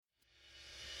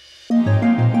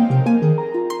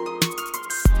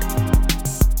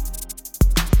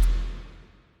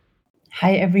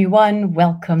Hi, everyone.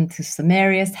 Welcome to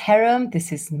Sumeria's Harem.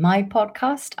 This is my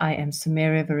podcast. I am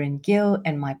Sumeria Varin Gill,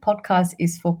 and my podcast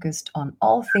is focused on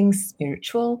all things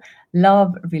spiritual,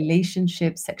 love,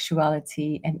 relationships,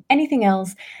 sexuality, and anything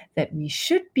else that we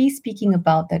should be speaking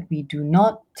about that we do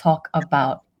not talk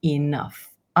about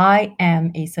enough. I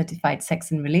am a certified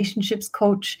sex and relationships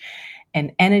coach,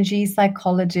 an energy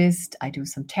psychologist. I do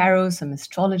some tarot, some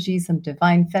astrology, some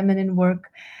divine feminine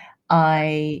work.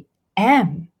 I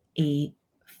am a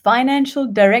financial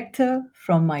director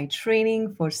from my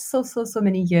training for so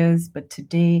many years, but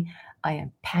today I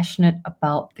am passionate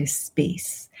about this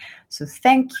space. So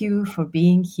thank you for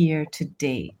being here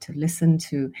today to listen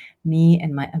to me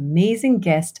and my amazing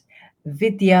guest,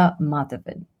 Vidya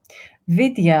Madhavan.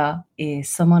 Vidya is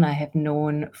someone I have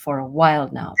known for a while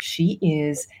now. She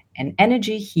is an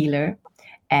energy healer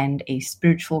and a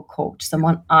spiritual coach,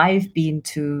 someone I've been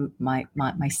to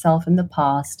myself in the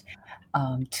past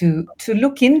to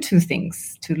look into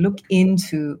things, to look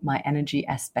into my energy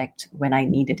aspect when I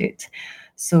needed it.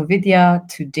 So Vidya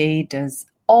today does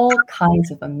all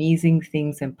kinds of amazing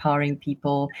things, empowering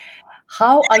people.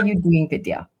 How are you doing,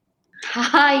 Vidya?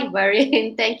 Hi,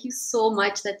 Varin. Thank you so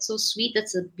much. That's so sweet.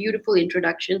 That's a beautiful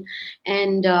introduction.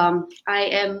 And I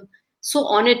am so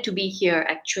honored to be here,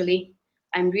 actually.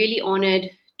 I'm really honored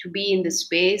to be in this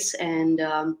space, and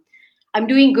I'm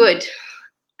doing good.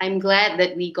 I'm glad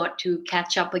that we got to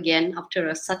catch up again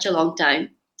after such a long time.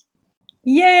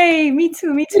 Yay, me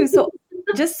too, me too. So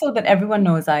just so that everyone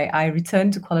knows, I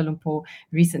returned to Kuala Lumpur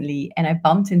recently and I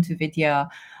bumped into Vidya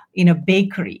in a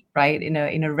bakery, right? In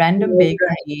a random Right.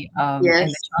 bakery. And the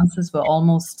Yes. chances were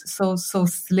almost so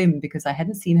slim because I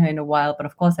hadn't seen her in a while, but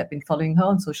of course I've been following her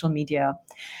on social media.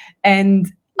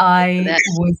 And I That.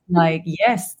 was like,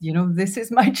 yes, this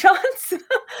is my chance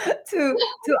to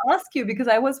ask you, because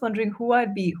I was wondering who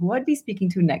I'd be speaking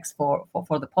to next for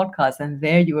the podcast, and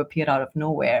there you appeared out of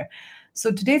nowhere. So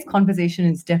today's conversation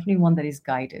is definitely one that is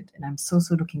guided, and I'm so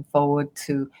looking forward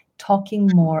to talking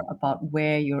more about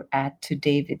where you're at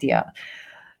today, Vidya.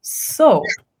 So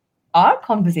our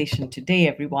conversation today,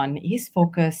 everyone, is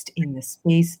focused in the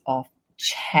space of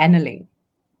channeling.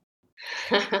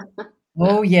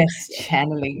 Oh yes,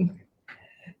 channeling.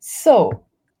 So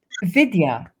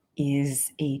Vidya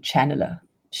is a channeler.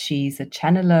 She's a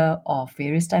channeler of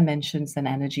various dimensions and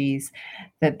energies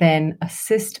that then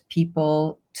assist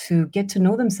people to get to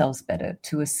know themselves better,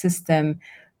 to assist them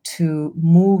to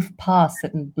move past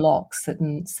certain blocks,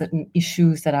 certain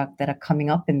issues that are coming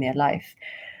up in their life.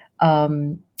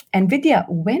 Um, and Vidya,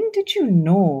 when did you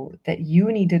know that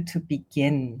you needed to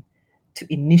begin to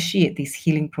initiate this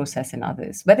healing process in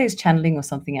others, whether it's channeling or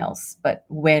something else? But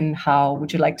when, how?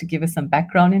 Would you like to give us some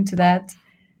background into that?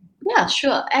 Yeah,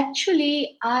 sure.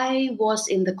 Actually, I was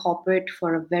in the corporate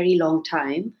for a very long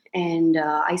time, and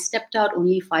I stepped out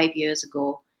only 5 years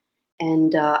ago.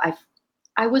 And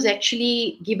I was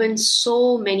actually given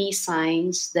so many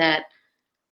signs that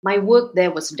my work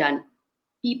there was done.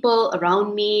 People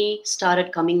around me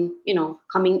started coming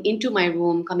into my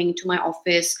room, coming into my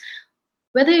office,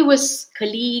 whether it was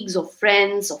colleagues or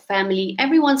friends or family.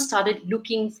 Everyone started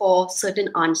looking for certain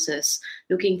answers,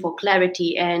 looking for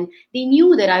clarity. And they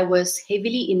knew that I was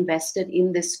heavily invested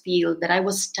in this field, that I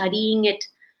was studying it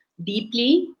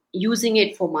deeply, using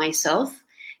it for myself.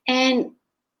 And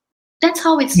that's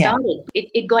how it Yeah. started.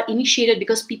 It got initiated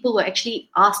because people were actually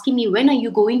asking me, when are you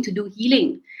going to do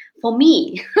healing for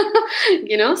me?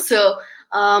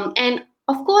 And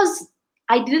of course,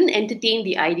 I didn't entertain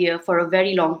the idea for a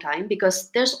very long time because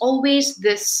there's always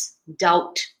this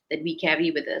doubt that we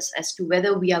carry with us as to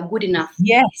whether we are good enough,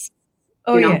 Yes.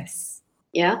 Oh, you know. yes.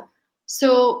 Yeah.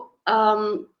 So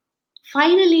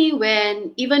finally,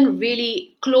 when even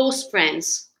really close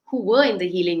friends who were in the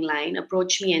healing line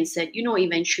approached me and said,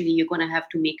 eventually you're going to have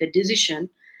to make a decision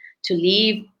to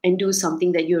leave and do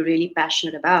something that you're really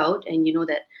passionate about, and you know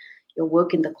that your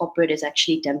work in the corporate is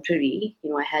actually temporary.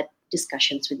 I had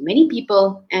discussions with many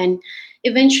people, and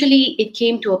eventually it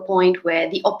came to a point where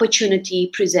the opportunity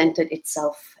presented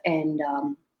itself, and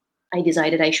I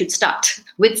decided I should start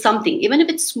with something, even if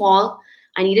it's small.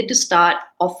 I needed to start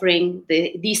offering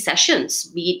these sessions,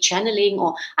 be it channeling,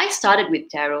 or I started with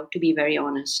tarot, to be very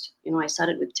honest. I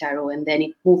started with tarot and then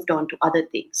it moved on to other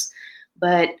things.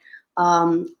 But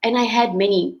and I had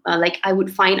many, like I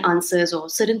would find answers or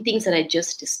certain things that I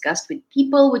just discussed with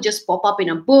people would just pop up in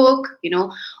a book,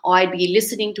 or I'd be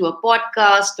listening to a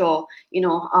podcast, or,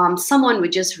 someone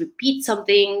would just repeat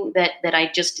something that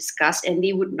I just discussed, and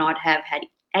they would not have had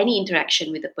any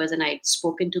interaction with the person I'd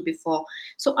spoken to before.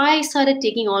 So I started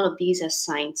taking all of these as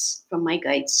signs from my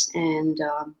guides. And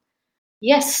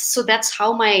yes, so that's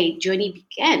how my journey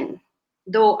began.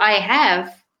 though I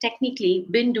have technically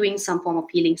been doing some form of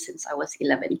healing since I was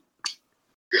 11.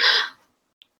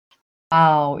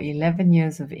 Wow, 11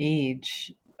 years of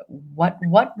age. What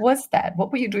was that?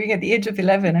 What were you doing at the age of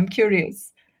 11? I'm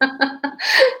curious.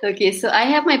 Okay, so I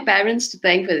have my parents to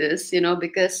thank for this,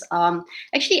 because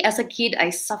actually as a kid I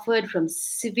suffered from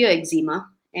severe eczema,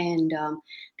 and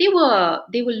they were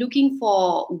looking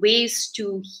for ways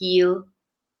to heal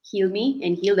me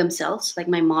and heal themselves. Like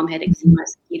my mom had Mhm. eczema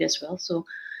as a kid as well, so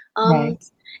um, Right.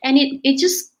 and it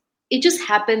just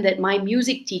happened that my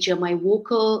music teacher, my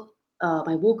vocal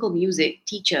music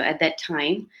teacher at that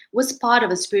time, was part of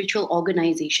a spiritual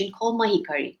organization called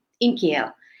Mahikari in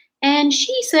KL. And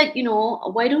she said,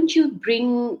 why don't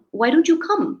you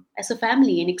come as a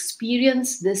family and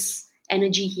experience this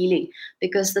energy healing?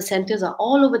 Because the centers are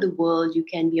all over the world. You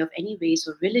can be of any race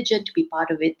or religion to be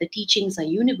part of it. The teachings are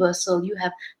universal. You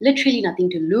have literally nothing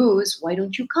to lose. Why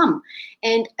don't you come?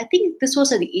 And I think this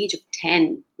was at the age of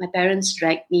 10. My parents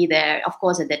dragged me there. Of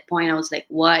course, at that point, I was like,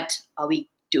 what are we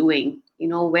doing?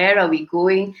 Where are we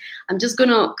going? I'm just going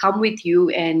to come with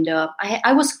you. And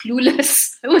I was clueless.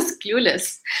 I was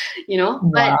clueless, But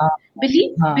Wow.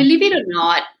 Huh. believe it or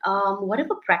not,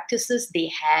 whatever practices they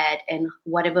had and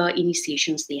whatever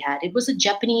initiations they had, it was a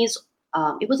Japanese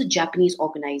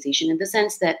organization, in the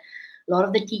sense that a lot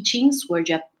of the teachings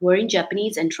were in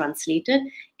Japanese and translated,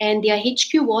 and their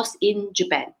HQ was in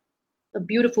Japan. A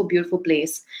beautiful, beautiful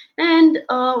place. And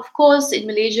of course, in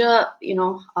Malaysia,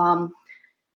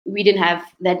 we didn't have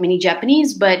that many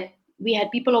Japanese, but we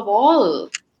had people of all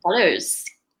colors,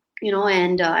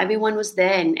 and everyone was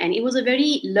there, and it was a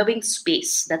very loving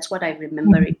space. That's what I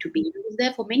remember Mhm. it to be. It was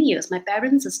there for many years. My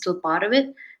parents are still part of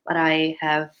it, but I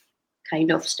have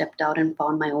kind of stepped out and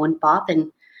found my own path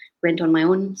and went on my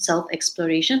own self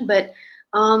exploration. But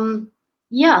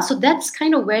yeah, so that's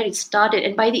kind of where it started.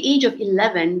 And by the age of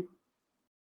 11,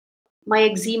 my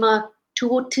eczema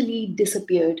totally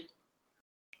disappeared.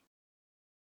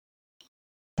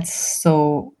 That's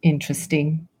so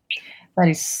interesting. That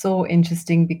is so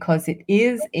interesting because it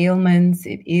is ailments,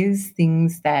 it is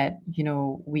things that,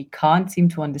 we can't seem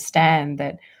to understand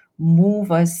that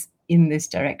move us in this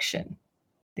direction.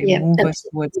 They Yeah, move us that's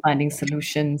towards finding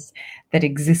solutions that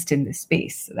exist in this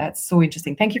space. So that's so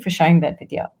interesting. Thank you for sharing that,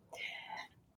 Vidya.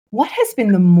 What has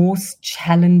been the most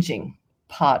challenging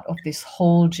part of this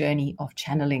whole journey of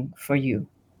channeling for you?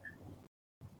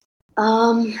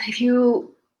 If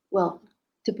you, well,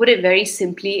 to put it very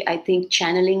simply, I think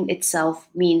channeling itself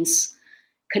means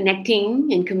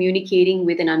connecting and communicating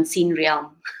with an unseen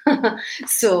realm.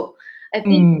 So I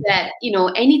think Mm, that,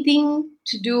 anything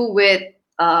to do with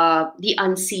the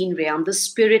unseen realm, the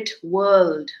spirit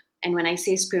world. And when I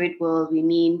say spirit world, we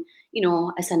mean,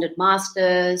 ascended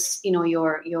masters,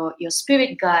 your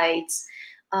spirit guides,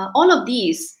 all of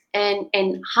these, and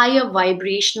higher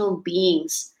vibrational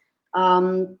beings.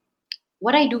 Um,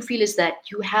 what I do feel is that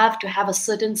you have to have a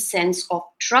certain sense of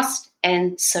trust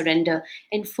and surrender.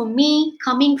 And for me,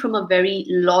 coming from a very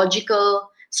logical,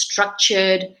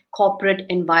 structured corporate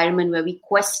environment where we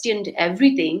questioned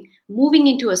everything, moving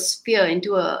into a sphere,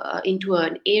 into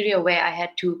an area where I had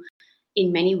to,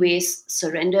 in many ways,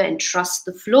 surrender and trust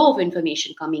the flow of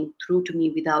information coming through to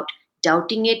me without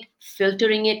doubting it,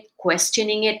 filtering it,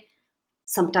 questioning it,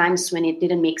 sometimes when it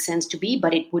didn't make sense to be,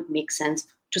 but it would make sense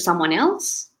to someone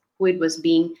else who it was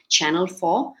being channeled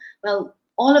for. Well,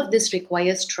 all of this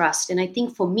requires trust. And I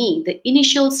think for me, the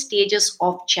initial stages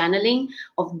of channeling,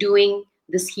 of doing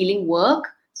this healing work,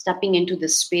 stepping into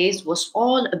this space, was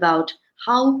all about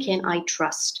how can I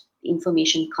trust the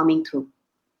information coming through?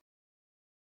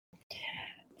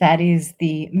 that is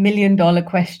the $1 million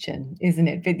question, isn't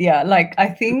it, Vidya? Like, I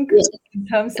think Yes. in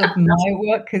terms of my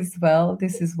work as well,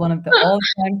 this is one of the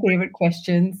all-time favorite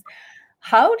questions.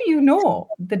 How do you know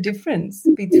the difference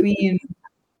between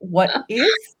what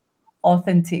is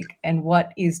authentic and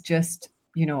what is just,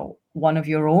 one of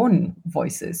your own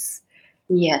voices?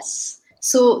 Yes.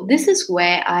 So this is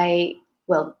where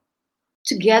well,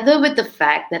 together with the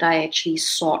fact that I actually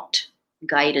sought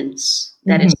guidance,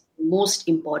 that is Mhm. the most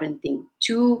important thing,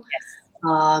 to Yes.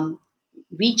 um,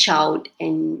 reach out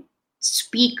and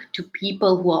speak to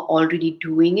people who are already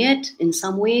doing it in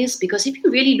some ways. Because if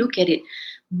you really look at it,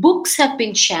 books have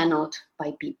been channeled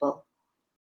by people.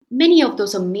 Many of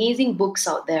those amazing books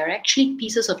out there are actually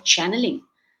pieces of channeling.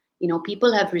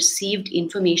 People have received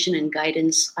information and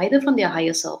guidance either from their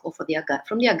higher self or from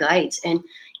their guides, and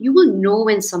you will know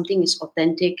when something is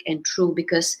authentic and true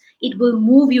because it will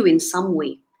move you in some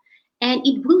way, and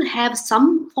it will have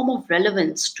some form of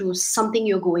relevance to something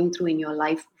you're going through in your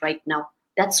life right now.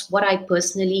 That's what I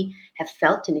personally have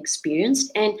felt and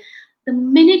experienced. And the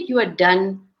minute you are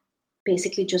done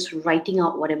basically just writing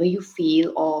out whatever you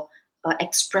feel, or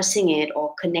expressing it,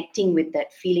 or connecting with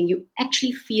that feeling, you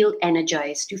actually feel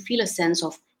energized. You feel a sense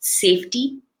of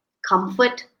safety,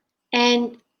 comfort,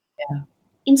 and Yeah.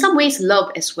 in some ways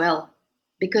love as well,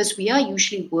 because we are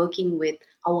usually working with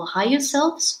our higher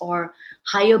selves or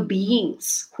higher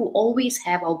beings who always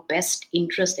have our best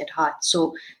interest at heart.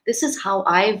 So this is how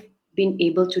I've been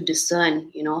able to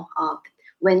discern,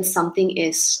 when something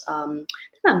is,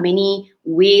 there are many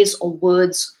ways or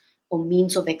words or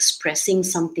means of expressing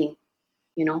something,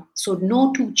 so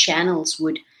no two channels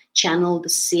would channel the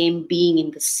same being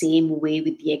in the same way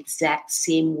with the exact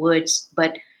same words.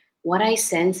 But what I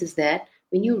sense is that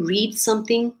when you read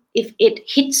something, if it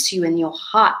hits you in your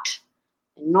heart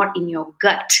and not in your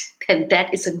gut, then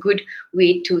that is a good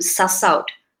way to suss out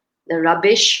the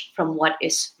rubbish from what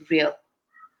is real.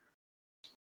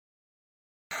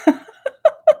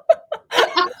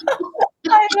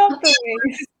 I love the way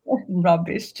you said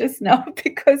rubbish just now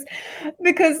because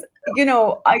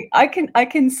I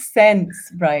can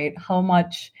sense, right, how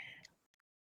much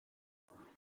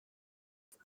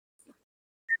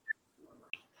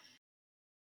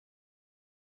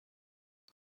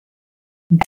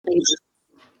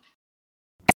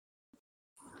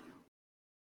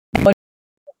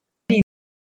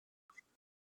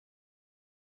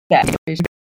that rubbish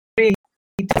really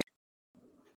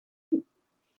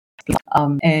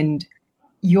and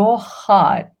your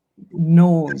heart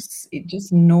knows, it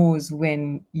just knows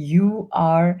when you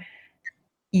are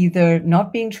either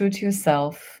not being true to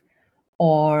yourself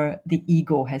or the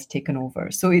ego has taken over.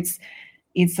 So it's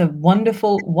a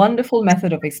wonderful, wonderful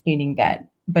method of explaining that.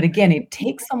 But again, it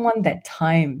takes someone that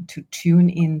time to tune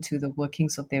into the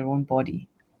workings of their own body.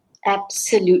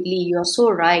 Absolutely, you're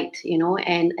so right,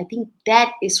 and I think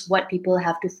that is what people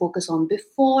have to focus on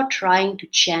before trying to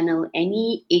channel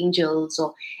any angels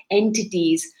or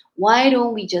entities. Why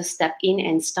don't we just step in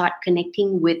and start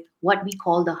connecting with what we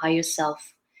call the higher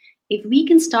self? If we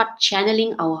can start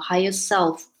channeling our higher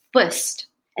self first,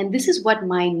 and this is what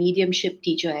my mediumship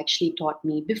teacher actually taught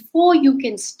me, before you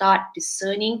can start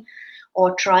discerning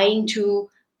or trying to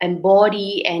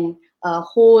embody and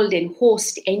hold and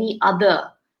host any other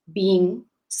being's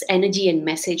energy and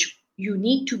message, you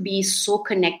need to be so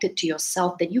connected to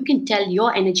yourself that you can tell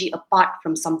your energy apart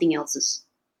from something else's.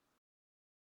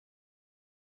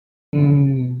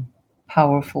 Mm,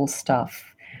 powerful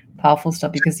stuff. Powerful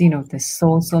stuff because there's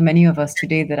so many of us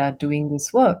today that are doing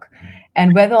this work.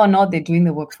 And whether or not they're doing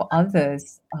the work for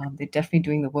others, they're definitely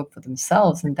doing the work for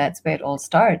themselves. And that's where it all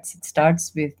starts. It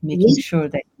starts with making Yes, sure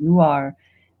that you are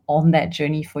on that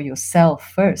journey for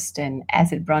yourself first. And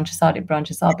as it branches out,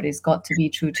 but it's got to be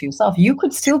true to yourself. You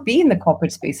could still be in the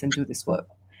corporate space and do this work.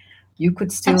 You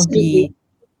could still absolutely.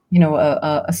 be,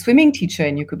 a swimming teacher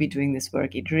and you could be doing this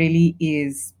work. It really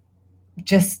is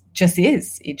just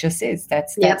is. It just is. Yep,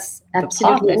 That's the path.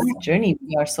 absolutely. That's the journey.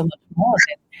 We are so much more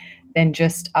than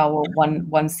just our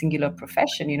one singular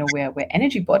profession. We're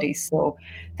energy bodies. So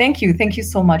thank you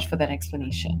so much for that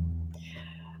explanation.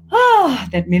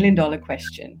 That $1 million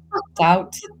question: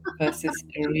 doubt versus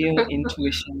a real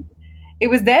intuition. It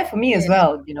was there for me as Yes.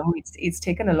 well. It's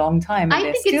taken a long time, and I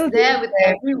there's think it's still days there with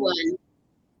where everyone.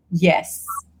 yes,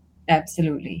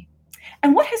 absolutely.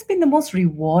 And what has been the most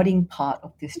rewarding part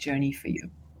of this journey for you?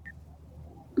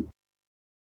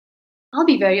 I'll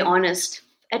be very honest.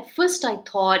 At first, I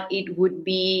thought it would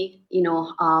be,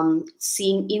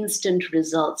 seeing instant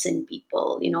results in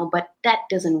people, but that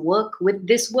doesn't work with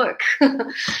this work.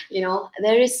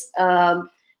 There is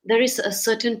a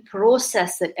certain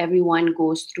process that everyone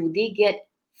goes through. They get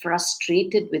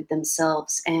frustrated with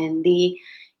themselves, and they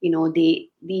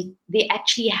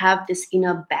actually have this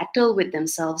inner battle with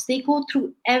themselves. They go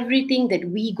through everything that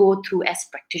we go through as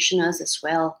practitioners as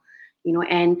well,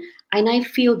 and I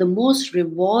feel the most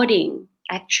rewarding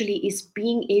actually is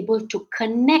being able to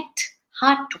connect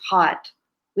heart to heart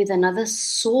with another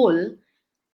soul,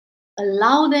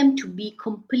 allow them to be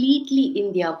completely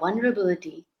in their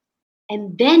vulnerability,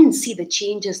 and then see the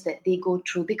changes that they go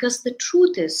through. Because the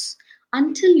truth is,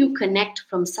 until you connect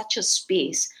from such a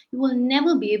space, you will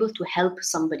never be able to help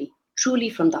somebody truly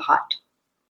from the heart.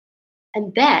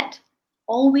 And that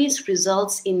always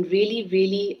results in really,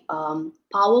 really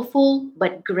powerful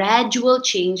but gradual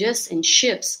changes and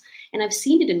shifts. And I've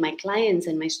seen it in my clients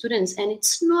and my students, and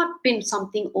it's not been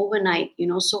something overnight,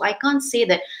 So I can't say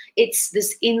that it's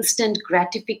this instant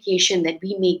gratification that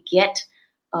we may get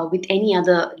with any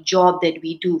other job that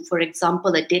we do. For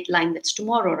example, a deadline that's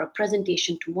tomorrow or a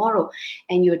presentation tomorrow,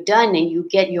 and you're done and you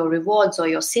get your rewards or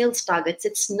your sales targets.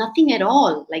 It's nothing at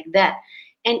all like that.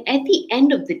 And at the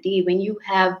end of the day, when you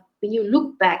have when you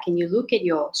look back and you look at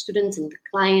your students and the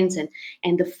clients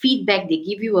and the feedback they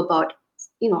give you about,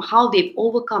 how they've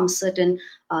overcome certain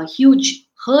huge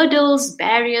hurdles,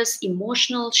 barriers,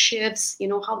 emotional shifts,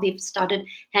 how they've started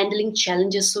handling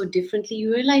challenges so differently,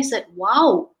 you realize that,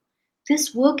 wow,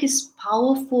 this work is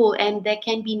powerful, and there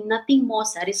can be nothing more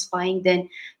satisfying than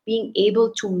being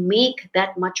able to make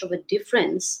that much of a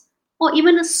difference, or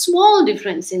even a small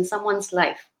difference in someone's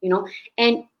life,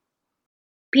 and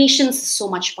patience is so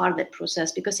much part of that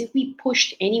process, because if we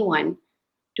pushed anyone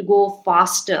to go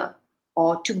faster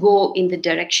or to go in the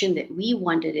direction that we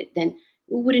wanted it, then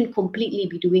we wouldn't completely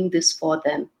be doing this for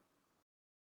them.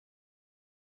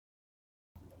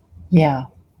 Yeah,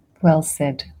 well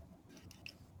said.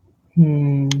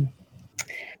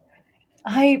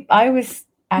 I was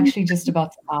actually just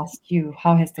about to ask you,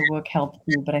 how has the work helped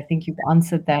you? But I think you've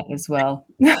answered that as well.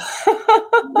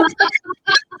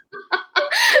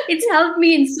 It's helped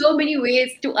me in so many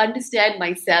ways to understand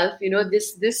myself,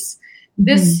 this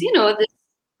Mhm. you know this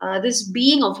this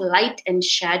being of light and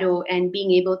shadow, and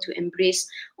being able to embrace,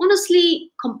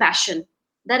 honestly, compassion.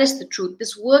 That is the truth.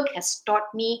 This work has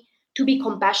taught me to be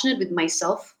compassionate with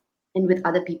myself and with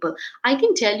other people. I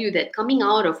can tell you that coming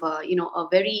out of a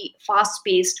very fast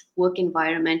paced work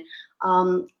environment,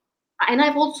 um, and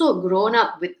I've also grown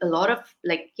up with a lot of,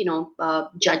 like,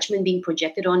 judgment being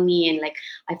projected on me, and like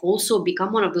I've also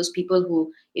become one of those people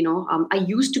who, I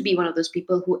used to be one of those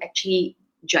people who actually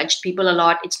judged people a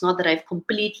lot. It's not that I've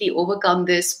completely overcome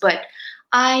this, but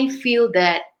I feel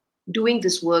that doing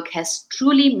this work has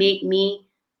truly made me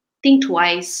think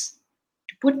twice,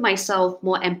 to put myself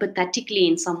more empathetically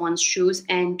in someone's shoes,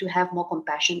 and to have more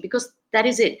compassion, because that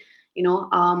is it.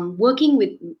 Working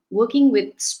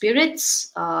with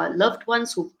spirits, loved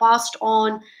ones who've passed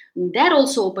on, that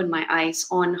also opened my eyes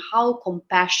on how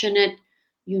compassionate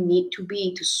you need to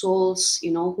be to souls,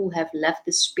 who have left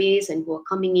this space and who are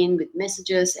coming in with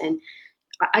messages. And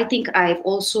I think I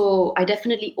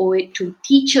definitely owe it to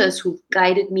teachers who've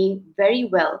guided me very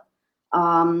well.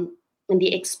 And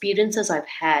the experiences I've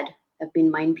had have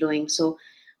been mind blowing. So,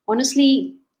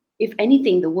 honestly, if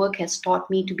anything, the work has taught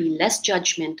me to be less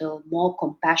judgmental, more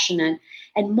compassionate,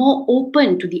 and more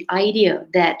open to the idea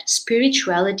that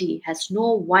spirituality has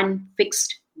no one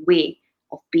fixed way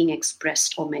of being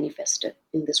expressed or manifested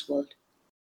in this world.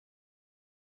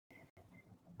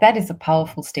 That is a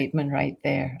powerful statement right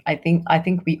there. I think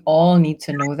we all need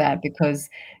to know that, because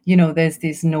there's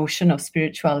this notion of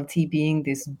spirituality being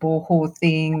this boho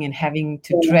thing and having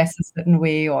to dress a certain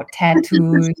way, or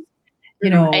tattoos,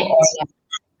 Right. or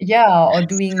yeah, or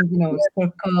doing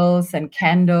circles and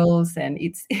candles, and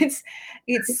it's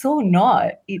so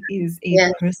not. It is a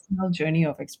Yeah. personal journey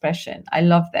of expression. I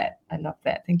love that. I love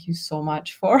that. Thank you so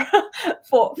much for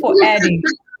for adding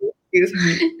you.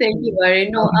 to Thank you,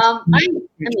 Varun. No, I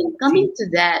mean, coming spirituality. to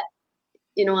that,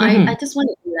 I Mhm. just want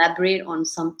to elaborate on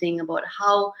something about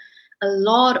how a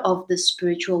lot of the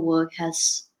spiritual work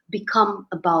has become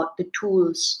about the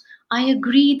tools. I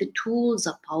agree the tools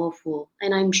are powerful,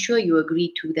 and I'm sure you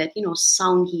agree too that,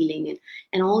 sound healing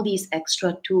and all these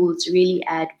extra tools really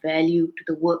add value to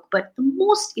the work. But the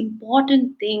most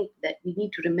important thing that we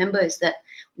need to remember is that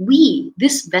we,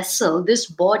 this vessel, this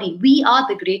body, we are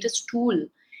the greatest tool.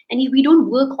 And if we don't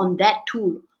work on that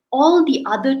tool, all the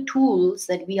other tools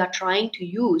that we are trying to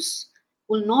use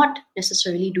will not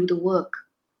necessarily do the work.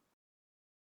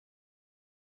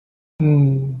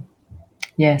 Mm.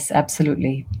 Yes,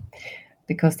 absolutely.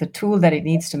 Because the tool that it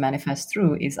needs to manifest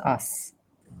through is us.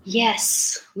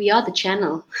 Yes, we are the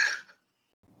channel.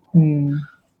 Mm.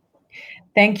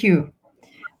 Thank you.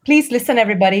 Please listen,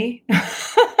 everybody.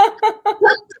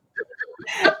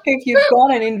 If you've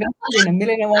gone and invested in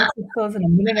 1,000,001 crystals and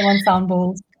 1,000,001 sound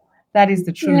bowls, that is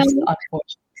the Yeah. truth,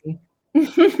 unfortunately.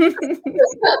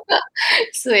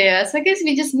 So I guess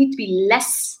we just need to be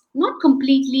less, not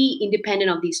completely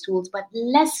independent of these tools, but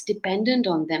less dependent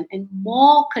on them and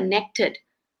more connected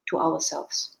to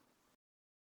ourselves.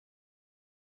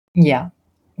 Yeah.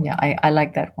 Yeah, I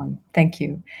like that one. Thank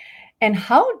you. And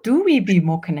how do we be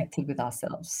more connected with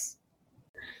ourselves?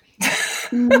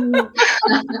 Mm.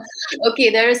 Okay,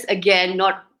 there is again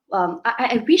not.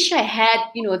 I wish I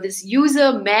had, this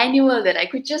user manual that I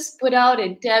could just put out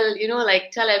and tell,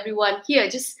 like tell everyone here,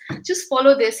 just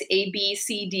follow this A, B,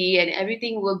 C, D, and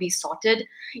everything will be sorted.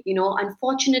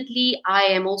 Unfortunately, I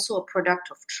am also a product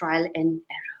of trial and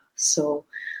error. So,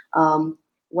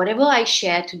 whatever I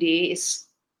share today is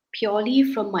purely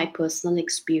from my personal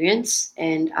experience,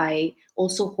 and I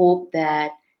also hope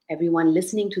that everyone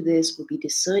listening to this will be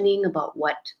discerning about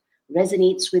what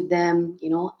resonates with them.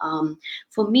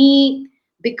 For me,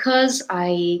 because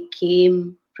I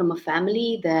came from a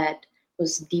family that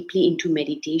was deeply into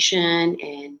meditation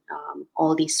and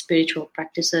all these spiritual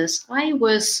practices. I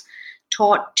was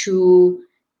taught to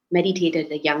meditate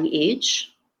at a young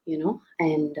age,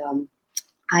 and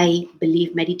I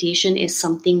believe meditation is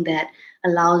something that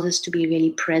allows us to be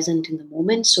really present in the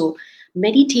moment. So,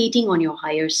 meditating on your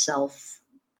higher self,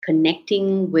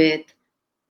 connecting with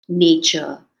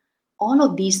nature, all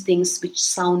of these things, which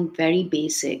sound very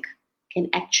basic, can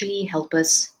actually help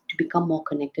us to become more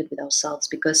connected with ourselves,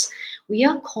 because we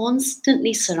are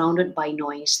constantly surrounded by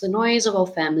noise, the noise of our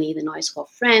family, the noise of our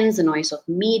friends, the noise of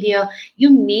media, you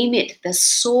name it. There's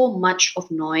so much of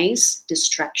noise,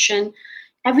 distraction,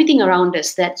 everything around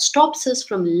us that stops us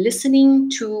from listening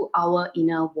to our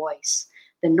inner voice.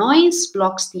 The noise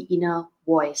blocks the inner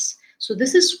voice. So,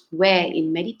 this is where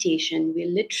in meditation we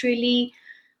literally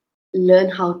learn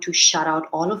how to shut out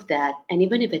all of that. And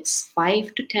even if it's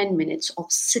 5 to 10 minutes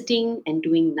of sitting and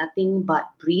doing nothing but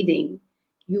breathing,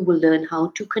 you will learn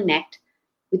how to connect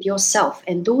with yourself.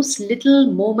 And those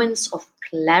little moments of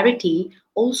clarity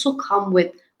also come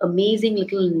with amazing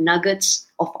little nuggets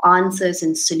of answers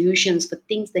and solutions for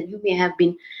things that you may have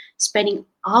been spending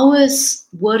hours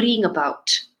worrying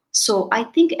about. So I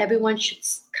think everyone should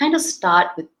kind of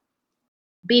start with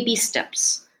baby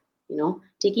steps,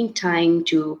 taking time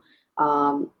to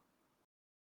um,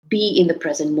 be in the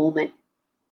present moment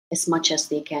as much as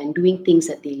they can, doing things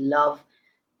that they love.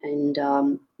 And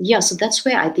yeah, so that's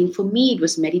where I think for me it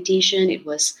was meditation. It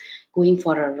was going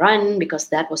for a run because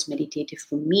that was meditative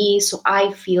for me. So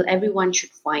I feel everyone should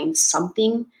find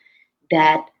something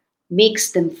that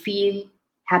makes them feel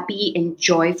happy and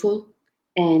joyful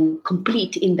and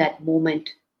complete in that moment,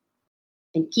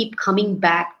 and keep coming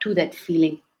back to that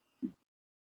feeling,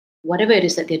 whatever it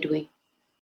is that they're doing.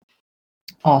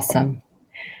 Awesome.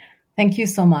 Thank you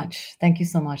so much. Thank you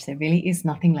so much. There really is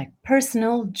nothing like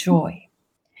personal joy.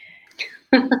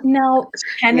 Now, Yeah.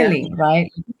 channeling,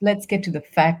 right? Let's get to the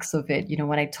facts of it.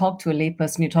 When I talk to a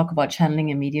layperson, you talk about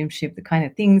channeling and mediumship, the kind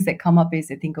of things that come up is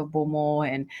they think of Bomo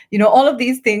and, all of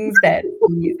these things that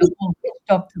the whole witch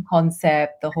doctor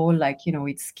concept, the whole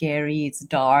it's scary, it's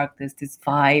dark, there's this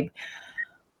vibe.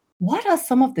 What are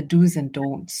some of the do's and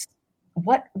don'ts?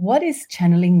 What is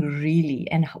channeling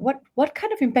really, and what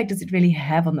kind of impact does it really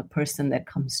have on the person that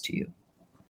comes to you?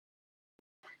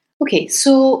 Okay,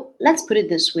 so let's put it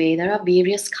this way. There are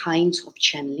various kinds of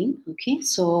channeling. Okay,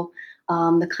 so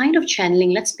the kind of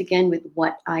channeling, let's begin with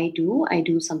what I do. I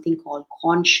do something called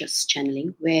conscious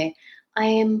channeling, where I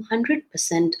am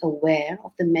 100% aware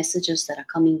of the messages that are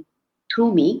coming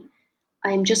through me.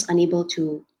 I am just unable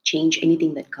to change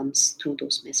anything that comes through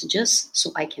those messages.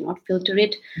 So I cannot filter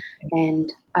it,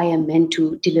 and I am meant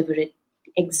to deliver it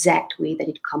the exact way that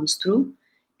it comes through.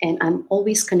 And I'm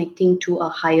always connecting to a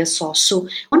higher source. So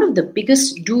one of the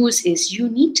biggest do's is you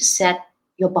need to set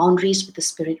your boundaries with the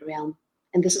spirit realm.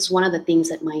 And this is one of the things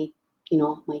that my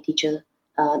teacher,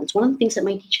 that's one of the things that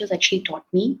my teachers actually taught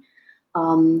me.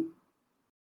 A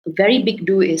very big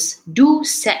do is do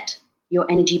set your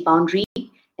energy boundary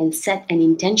and set an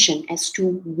intention as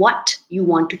to what you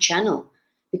want to channel.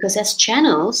 Because as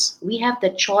channels, we have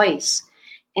the choice,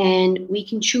 and we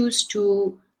can choose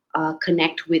to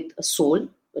connect with a soul,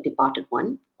 a departed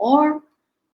one, or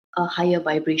a higher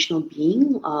vibrational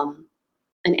being,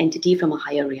 an entity from a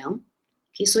higher realm.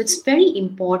 Okay, so it's very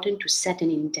important to set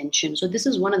an intention. So this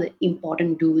is one of the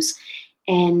important do's,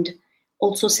 and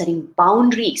also setting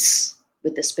boundaries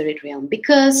with the spirit realm.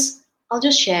 Because I'll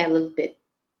just share a little bit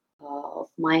of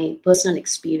my personal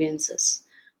experiences,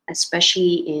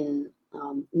 especially in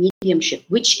mediumship,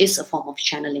 which is a form of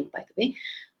channeling, by the way.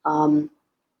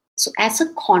 So, as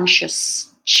a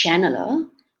conscious channeler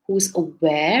who's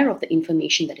aware of the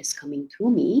information that is coming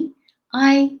through me,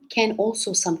 I can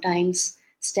also sometimes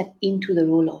step into the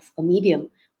role of a medium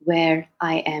where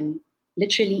I am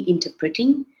literally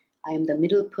interpreting. I am the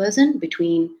middle person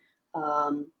between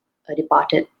a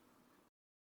departed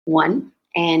one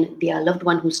and their loved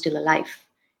one who's still alive.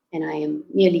 And I am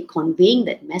merely conveying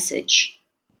that message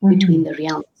between the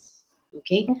realms.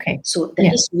 Okay. Okay. So that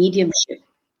Yeah. is mediumship.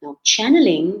 Now,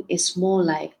 channeling is more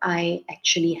like I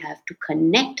actually have to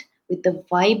connect with the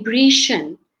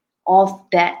vibration of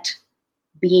that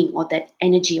being or that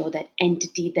energy or that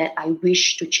entity that I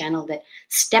wish to channel, that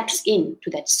steps into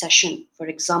that session, for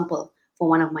example, for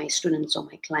one of my students or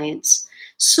my clients.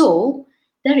 So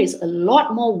there is a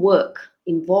lot more work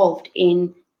involved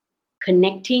in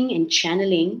connecting and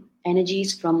channeling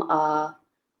energies from a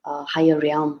higher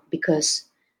realm, because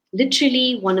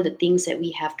literally one of the things that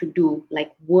we have to do,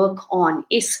 like work on,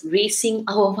 is raising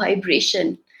our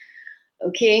vibration.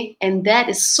 Okay, and that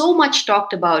is so much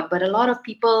talked about, but a lot of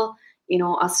people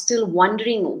are still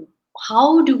wondering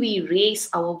how do we raise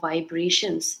our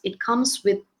vibrations? It comes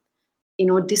with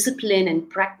discipline and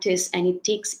practice, and it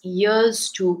takes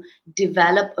years to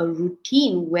develop a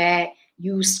routine where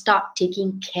you start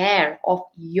taking care of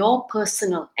your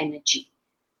personal energy.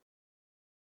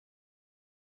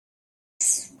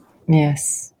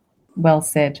 Yes, well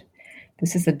said.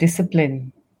 This is a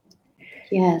discipline.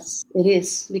 Yes, it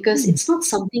is, because Hmm. it's not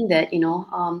something that,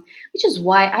 which is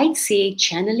why I'd say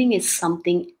channeling is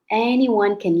something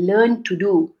anyone can learn to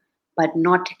do, but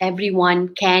not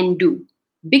everyone can do,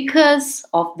 because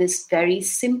of this very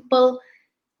simple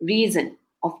reason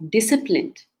of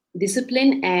discipline,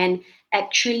 and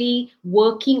actually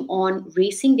working on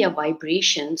raising their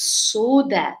vibrations so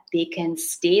that they can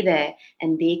stay there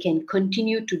and they can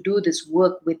continue to do this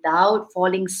work without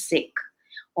falling sick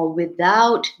or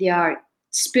without their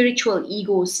spiritual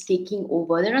egos taking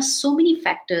over. There are so many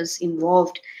factors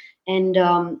involved, and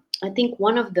I think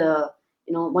one of the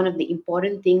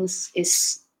important things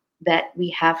is that we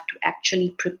have to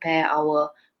actually prepare our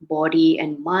body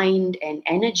and mind and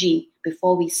energy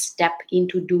before we step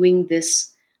into doing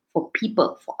this for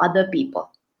people, for other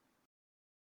people.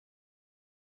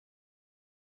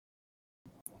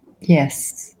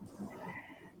 Yes,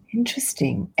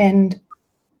 interesting. And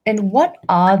what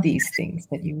are these things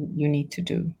that you need to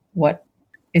do? What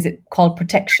is it called?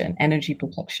 Protection, energy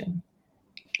protection.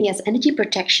 Yes, energy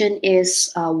protection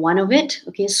is one of it.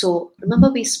 Okay, so remember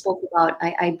we spoke about,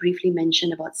 I briefly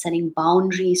mentioned about setting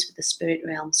boundaries with the spirit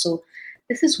realm. So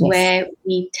this is Yes. where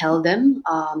we tell them,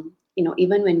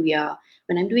 even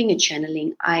when I'm doing a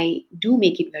channeling, I do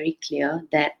make it very clear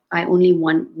that I only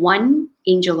want one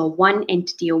angel or one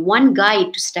entity or one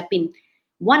guide to step in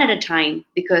one at a time,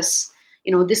 because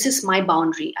this is my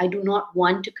boundary. I do not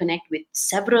want to connect with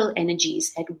several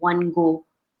energies at one go.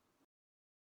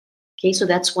 Okay, so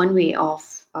that's one way of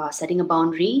setting a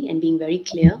boundary and being very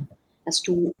clear as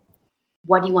to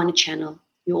what you want to channel.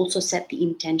 You also set the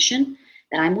intention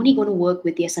that I'm only going to work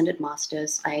with the ascended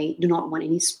masters. I do not want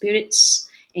any spirits,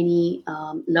 any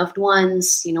loved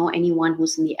ones, anyone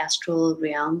who's in the astral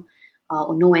realm,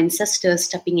 or no ancestors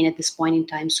stepping in at this point in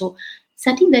time. So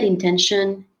setting that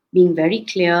intention, being very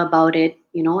clear about it,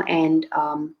 and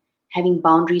having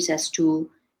boundaries as to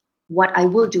what I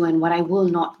will do and what I will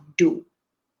not do.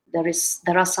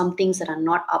 There are some things that are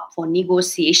not up for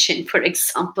negotiation, for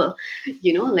example,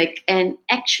 and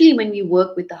actually when we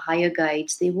work with the higher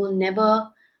guides, they will never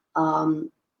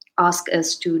um, ask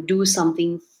us to do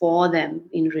something for them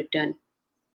in return.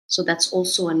 So that's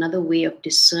also another way of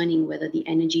discerning whether the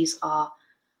energies are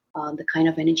the kind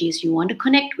of energies you want to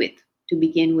connect with to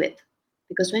begin with.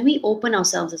 Because when we open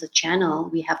ourselves as a channel,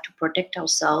 we have to protect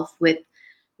ourselves with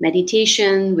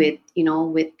meditation, with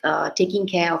taking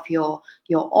care of your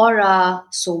aura.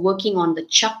 So working on the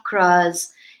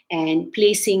chakras and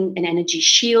placing an energy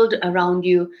shield around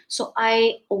you. So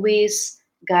I always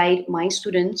guide my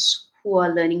students who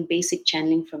are learning basic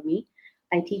channeling from me.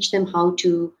 I teach them how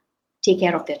to take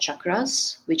care of their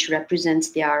chakras, which represents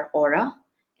their aura,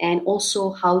 and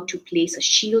also how to place a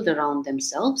shield around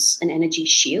themselves, an energy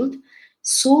shield,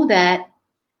 so that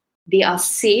they are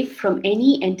safe from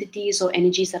any entities or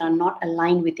energies that are not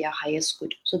aligned with their highest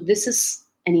good. So, this is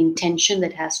an intention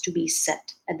that has to be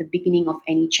set at the beginning of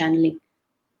any channeling.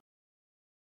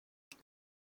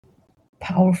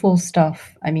 Powerful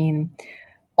stuff. I mean,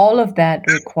 all of that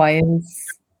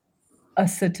requires a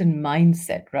certain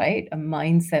mindset, right? A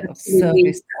mindset of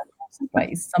Absolutely. service,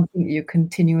 right? It's something you're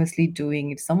continuously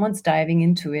doing. If someone's diving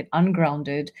into it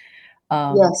ungrounded,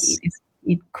 Yes.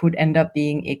 it could end up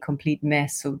being a complete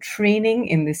mess. So training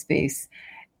in this space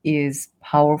is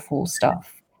powerful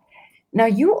stuff. Now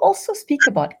you also speak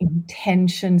about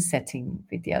intention setting,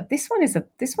 Vidya. This one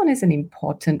is an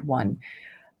important one.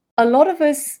 A lot of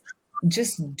us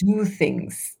just do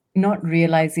things not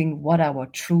realizing what our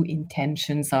true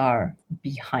intentions are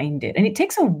behind it, and it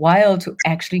takes a while to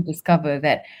actually discover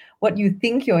that what you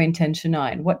think your intention are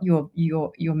and what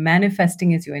you're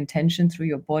manifesting as your intention through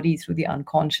your body, through the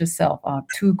unconscious self, are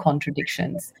two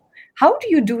contradictions. How do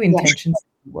you do Yes. intention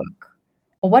setting work,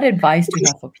 or what advice do you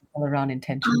have for people around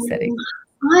intention setting? Um,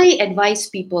 I advise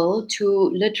people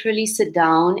to literally sit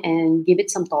down and give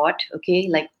it some thought. Okay,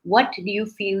 like what do you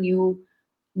feel you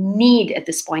need at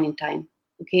this point in time?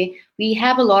 Okay, we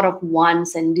have a lot of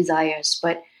wants and desires,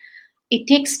 but it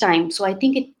takes time. So I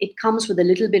think it comes with a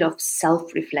little bit of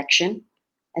self reflection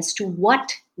as to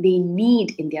what they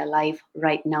need in their life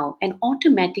right now. And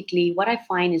automatically, what I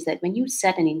find is that when you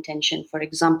set an intention, for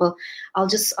example, I'll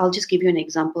just give you an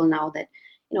example now that,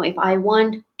 if I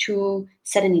want to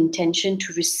set an intention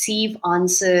to receive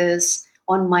answers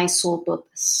on my soul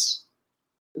purpose,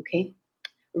 okay,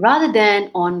 rather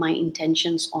than on my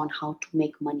intentions on how to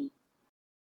make money.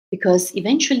 Because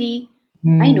eventually,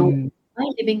 I know Hmm. by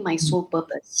living my soul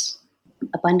purpose,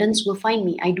 abundance will find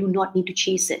me. I do not need to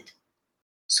chase it.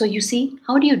 So, you see,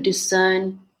 how do you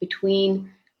discern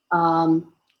between a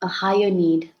higher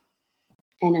need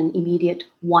and an immediate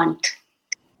want?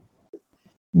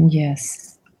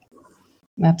 Yes,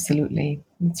 absolutely.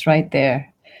 It's right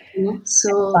there.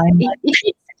 So Fine. it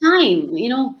takes time,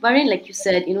 Varun, like you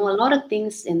said, a lot of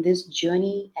things in this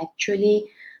journey actually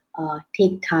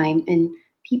take time, and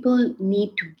people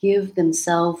need to give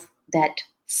themselves that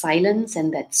silence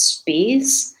and that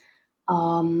space,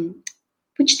 um,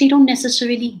 which they don't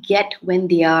necessarily get when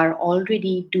they are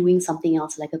already doing something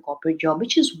else like a corporate job,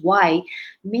 which is why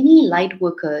many light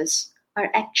workers are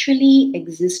actually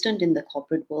existent in the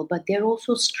corporate world, but they're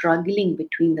also struggling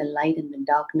between the light and the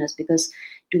darkness because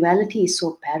duality is so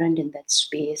apparent in that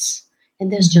space.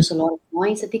 And there's Mhm. just a lot of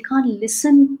noise that they can't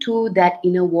listen to that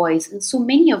inner voice. And so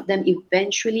many of them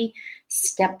eventually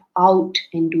step out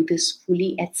and do this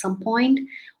fully at some point,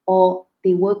 or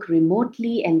they work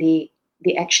remotely and they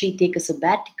actually take a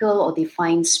sabbatical, or they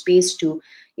find space to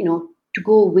to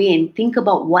go away and think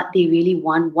about what they really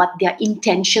want, what their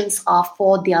intentions are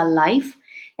for their life.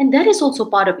 And that is also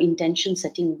part of intention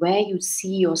setting, where you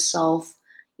see yourself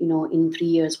in 3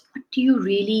 years. What do you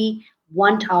really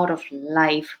want out of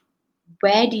life?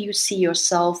 Where do you see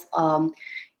yourself,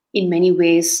 in many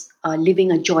ways,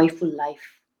 living a joyful life?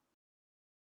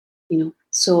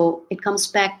 So it comes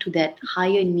back to that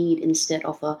higher need instead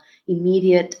of a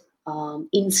immediate,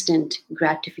 instant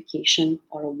gratification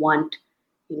or a want.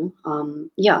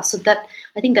 Yeah, so that,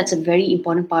 I think that's a very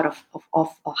important part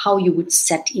of how you would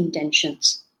set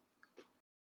intentions.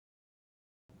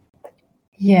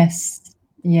 Yes,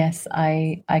 yes,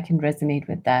 I can resonate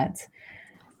with that.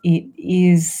 It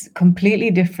is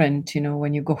completely different,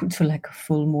 when you go to like a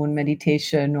full moon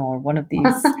meditation or one of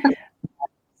these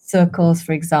circles,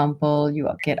 for example. You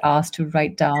get asked to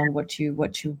write down what you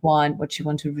want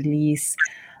to release.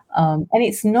 And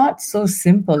it's not so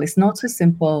simple. It's not so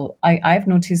simple. I've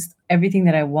noticed everything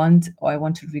that I want or I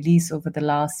want to release over the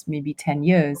last maybe 10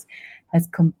 years has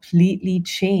completely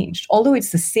changed. Although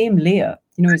it's the same layer,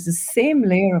 it's the same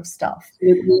layer of stuff,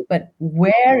 Absolutely. but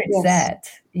where it's Yes, at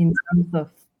in terms of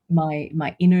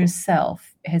my inner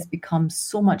self has become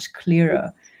so much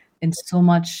clearer and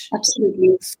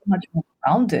absolutely. so much more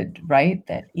grounded, right?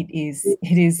 That it is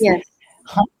Yes,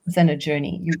 100% a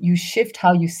journey. You shift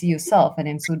how you see yourself, and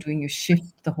in so doing, you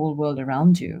shift the whole world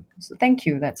around you. So thank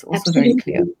you. That's also very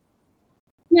clear. absolutely.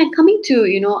 Yeah, coming to,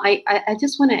 I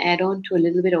just want to add on to a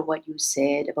little bit of what you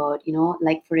said about,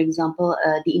 like, for example,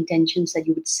 the intentions that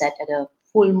you would set at a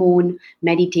full moon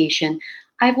meditation.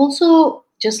 I've also,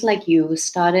 just like you,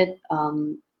 started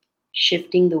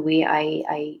shifting the way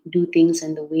I do things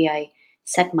and the way I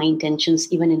set my intentions,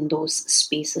 even in those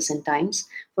spaces and times.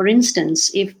 For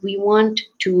instance, if we want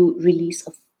to release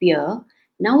a fear,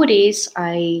 nowadays,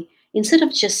 instead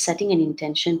of just setting an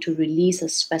intention to release a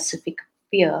specific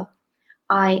fear,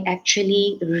 I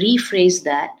actually rephrase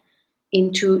that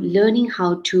into learning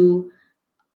how to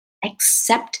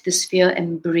accept this fear,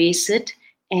 embrace it,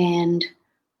 and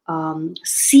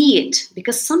see it.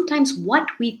 Because sometimes what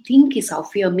we think is our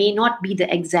fear may not be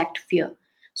the exact fear.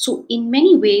 So, in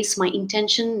many ways, my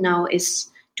intention now is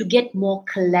to get more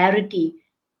clarity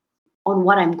on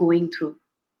what I'm going through,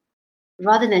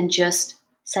 rather than just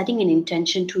setting an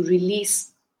intention to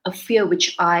release a fear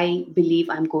which I believe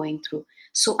I'm going through.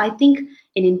 So I think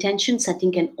an intention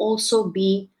setting can also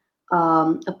be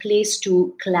a place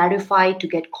to clarify, to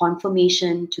get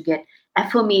confirmation, to get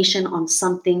affirmation on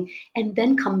something, and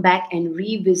then come back and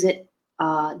revisit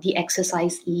the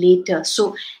exercise later.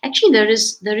 So actually, there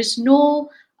is no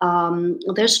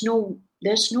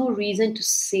there's no reason to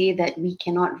say that we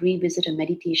cannot revisit a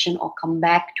meditation or come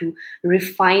back to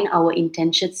refine our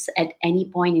intentions at any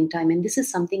point in time. And this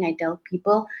is something I tell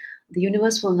people: the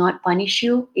universe will not punish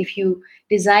you if you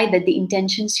decide that the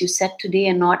intentions you set today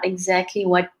are not exactly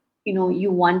what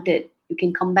you wanted. You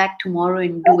can come back tomorrow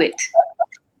and do it.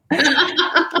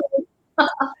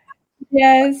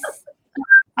 Yes.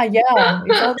 Yeah.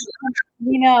 It's all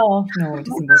me now. No, it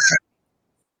doesn't work.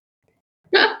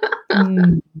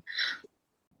 Mm,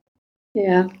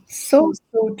 Yeah. so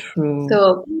true.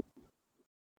 So,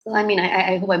 I mean,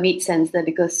 I hope I made sense there,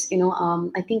 because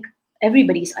I think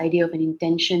everybody's idea of an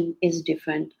intention is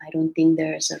different. I don't think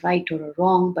there's a right or a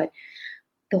wrong, but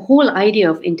the whole idea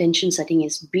of intention setting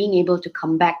is being able to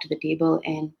come back to the table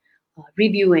and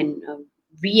review and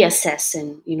reassess,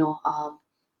 and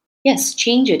yes,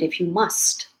 change it if you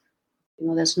must.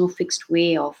 There's no fixed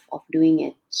way of doing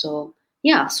it. So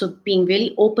yeah, so being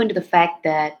really open to the fact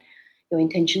that your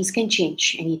intentions can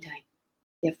change anytime.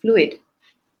 They're fluid.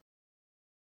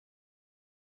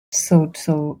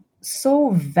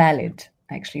 So valid.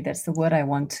 Actually, that's the word I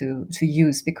want to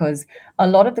use, because a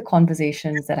lot of the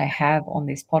conversations that I have on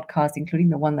this podcast, including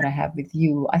the one that I have with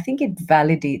you, I think it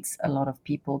validates a lot of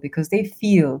people because they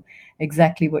feel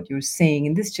exactly what you're saying.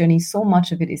 In this journey, so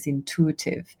much of it is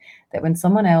intuitive, that when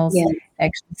someone else Yeah,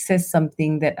 actually says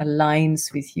something that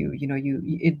aligns with you,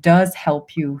 it does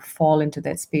help you fall into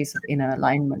that space of inner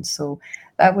alignment. So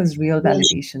that was real yeah.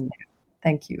 validation there.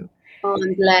 Thank you. Oh,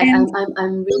 I'm glad. And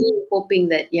I'm really hoping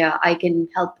that, yeah, I can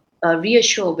help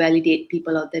reassure, validate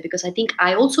people out there, because I think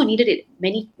I also needed it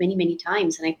many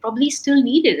times, and I probably still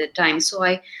need it at times. So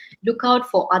I look out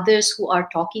for others who are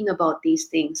talking about these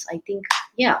things. I think,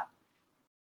 yeah,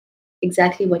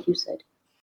 exactly what you said.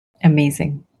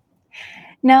 amazing.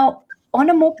 Now, on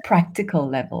a more practical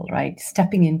level, right,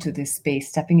 stepping into this space,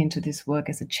 stepping into this work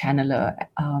as a channeler,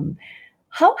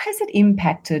 how has it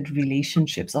impacted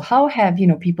relationships, or how have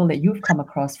people that you've come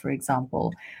across, for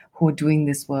example, who are doing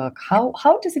this work?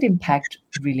 How does it impact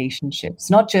relationships,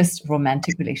 not just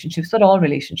romantic relationships, but all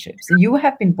relationships? And you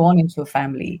have been born into a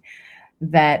family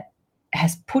that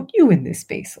has put you in this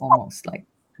space almost like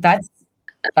that's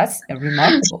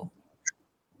remarkable.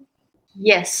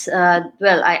 Yes,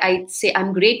 well, I'd say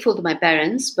I'm grateful to my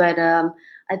parents, but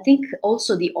I think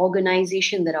also the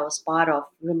organization that I was part of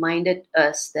reminded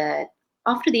us that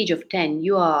after the age of 10,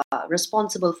 you are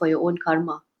responsible for your own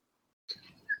karma.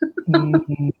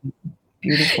 Mhm.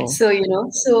 Beautiful. So,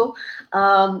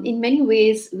 in many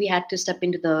ways, we had to step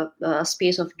into the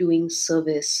space of doing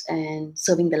service and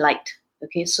serving the light.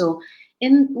 Okay, so,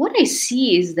 and what I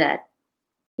see is that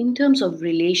in terms of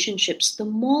relationships, the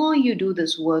more you do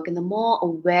this work and the more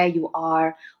aware you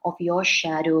are of your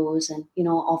shadows, and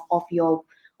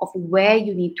of where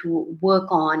you need to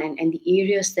work on, and the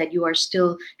areas that you are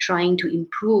still trying to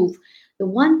improve, the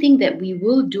one thing that we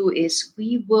will do is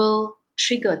we will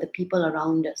trigger the people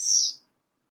around us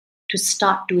to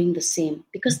start doing the same,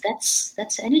 because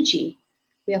that's energy.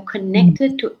 We are Mm.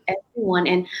 connected to everyone,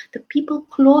 and the people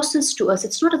closest to us,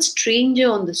 it's not a stranger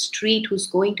on the street who's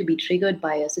going to be triggered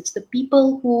by us. It's the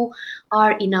people who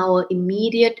are in our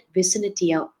immediate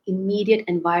vicinity, our immediate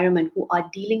environment, who are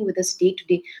dealing with us day to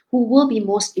day, who will be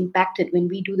most impacted when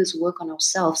we do this work on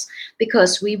ourselves,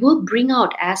 because we will bring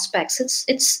out aspects.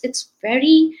 It's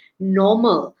very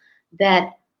normal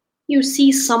that you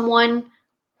see someone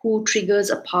who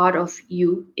triggers a part of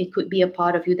you. It could be a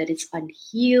part of you that is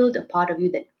unhealed, a part of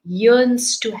you that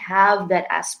yearns to have that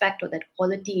aspect or that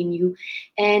quality in you.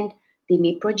 And they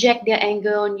may project their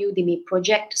anger on you, they may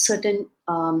project certain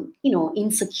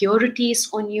insecurities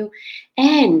on you.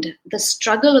 And the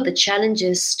struggle or the challenge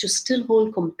is to still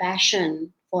hold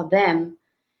compassion for them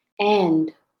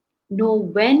and know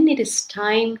when it is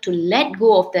time to let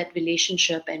go of that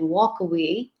relationship and walk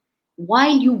away,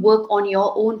 while you work on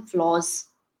your own flaws,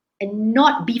 and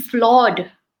not be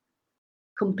flawed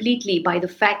completely by the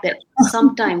fact that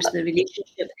sometimes the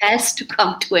relationship has to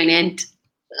come to an end.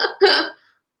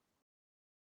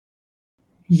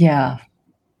 Yeah,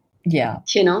 yeah,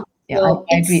 you know yeah. I, so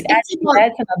I agree. it's Actually, about,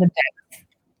 that's another depth.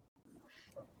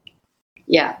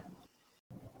 yeah.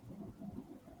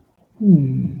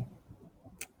 Hmm.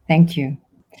 Thank you.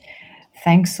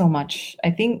 Thanks so much. I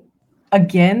think,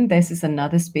 again, this is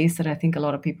another space that I think a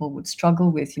lot of people would struggle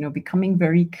with, becoming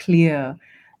very clear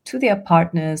to their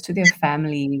partners, to their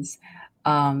families,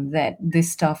 that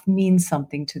this stuff means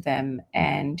something to them.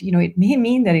 And, it may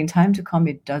mean that in time to come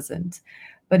it doesn't,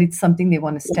 but it's something they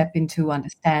want to step into,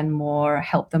 understand more,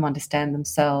 help them understand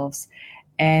themselves,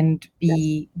 and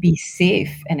be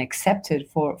safe and accepted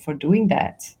for doing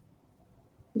that.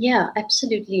 Yeah,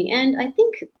 absolutely. And I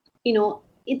think,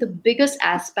 the biggest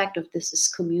aspect of this is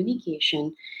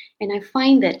communication. And I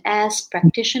find that as Mm.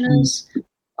 practitioners,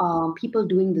 people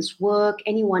doing this work,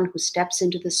 anyone who steps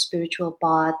into the spiritual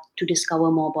path to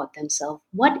discover more about themselves,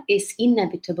 what is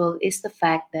inevitable is the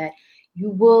fact that you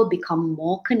will become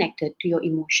more connected to your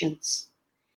emotions.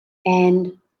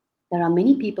 And there are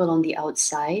many people on the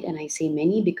outside, and I say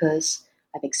many because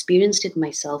I've experienced it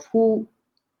myself, who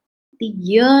they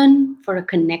yearn for a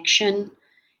connection,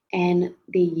 and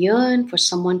they yearn for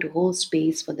someone to hold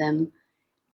space for them,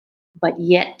 but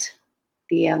yet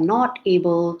they are not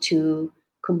able to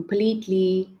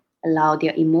completely allow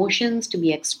their emotions to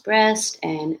be expressed,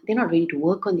 and they're not ready to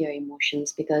work on their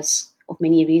emotions because of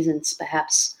many reasons.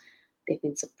 Perhaps they've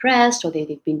been suppressed, or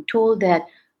they've been told that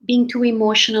being too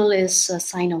emotional is a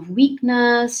sign of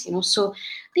weakness, so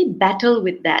they battle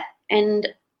with that. And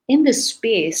in this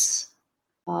space,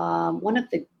 one of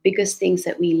the biggest things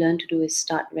that we learn to do is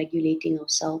start regulating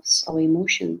ourselves, our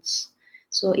emotions.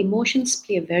 So emotions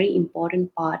play a very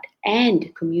important part,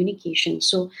 and communication.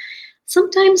 So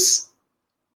sometimes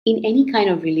in any kind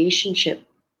of relationship,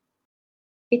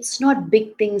 it's not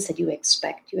big things that you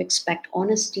expect. You expect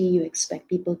honesty, you expect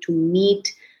people to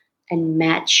meet and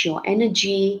match your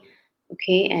energy,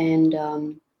 okay,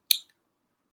 and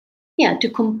yeah, to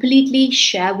completely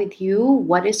share with you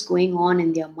what is going on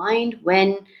in their mind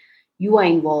when you are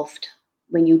involved,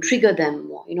 when you trigger them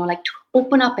more, like to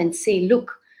open up and say,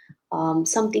 look,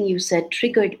 something you said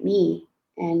triggered me,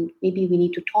 and maybe we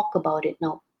need to talk about it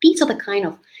now. These are the kind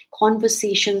of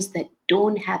conversations that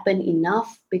don't happen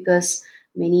enough because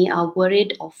many are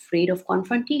worried or afraid of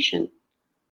confrontation.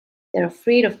 They're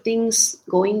afraid of things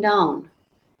going down,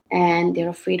 and they're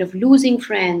afraid of losing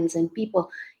friends and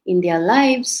people in their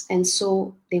lives, and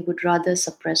so they would rather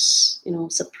suppress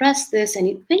this, and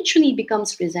eventually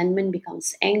becomes resentment,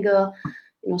 becomes anger.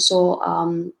 So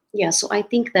I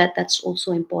think that that's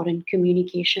also important.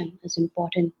 Communication is an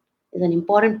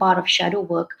important part of shadow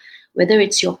work, whether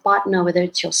it's your partner, whether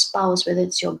it's your spouse, whether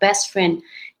it's your best friend,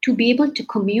 to be able to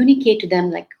communicate to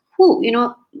them, like, who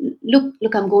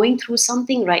look, I'm going through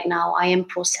something right now. I am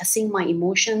processing my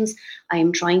emotions. I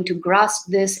am trying to grasp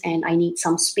this, and I need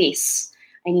some space.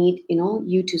 I need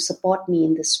you to support me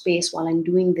in this space while I'm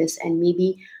doing this, and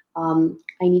maybe I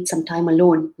need some time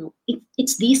alone.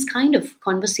 It's these kind of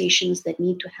conversations that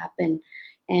need to happen,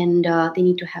 and they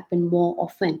need to happen more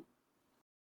often.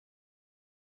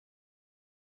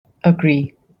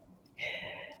 Agree.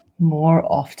 More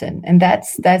often. And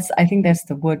that's I think that's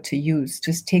the word to use.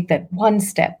 Just take that one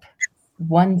step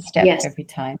Yes, every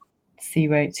time. See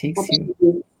where it takes you.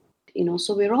 absolutely.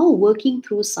 So we're all working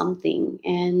through something,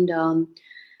 and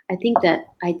I think that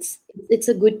it's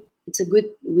a good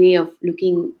way of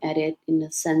looking at it, in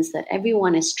the sense that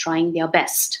everyone is trying their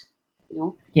best,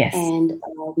 Yes. and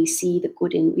we want to see the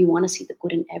good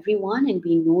in everyone, and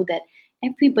we know that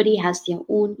everybody has their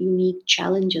own unique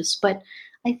challenges. But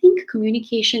I think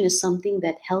communication is something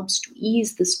that helps to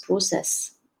ease this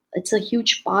process. It's a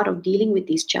huge part of dealing with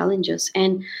these challenges,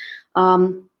 and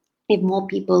um, if more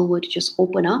people would just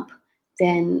open up,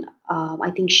 then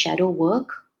I think shadow work,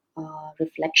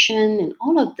 reflection, and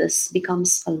all of this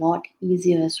becomes a lot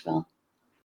easier as well.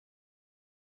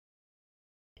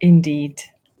 Indeed.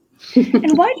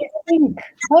 And why do you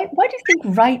think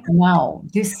right now,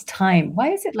 this time,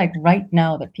 why is it like right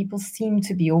now that people seem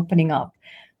to be opening up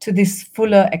to this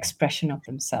fuller expression of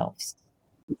themselves?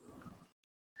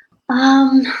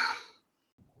 Um,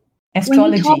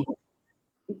 when we talk, Astrology.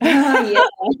 yeah,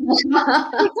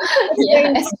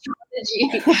 yeah, Right.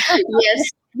 astrology, yes.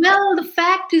 Well, the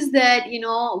fact is that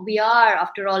we are,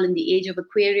 after all, in the age of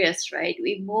Aquarius, right?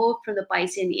 We've moved from the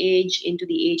Piscean age into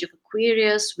the age of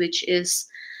Aquarius, which is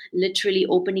literally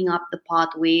opening up the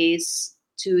pathways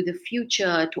to the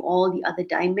future, to all the other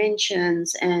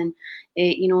dimensions, and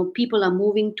people are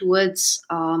moving towards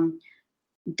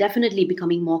definitely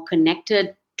becoming more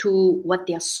connected to what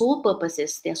their soul purpose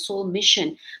is, their soul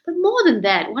mission. But more than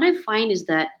that, what I find is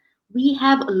that we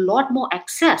have a lot more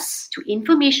access to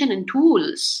information and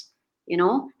tools,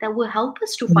 that will help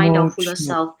us to find our So fuller true.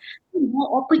 self. More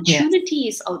Yes.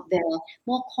 opportunities out there,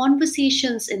 more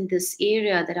conversations in this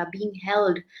area that are being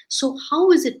held. So,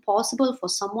 how is it possible for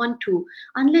someone to,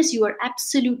 unless you are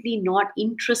absolutely not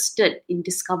interested in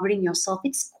discovering yourself,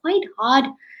 it's quite hard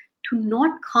to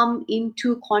not come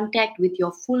into contact with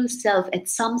your full self at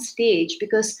some stage,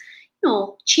 because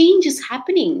change is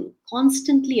happening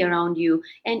constantly around you,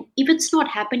 and if it's not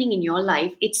happening in your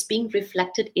life, it's being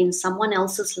reflected in someone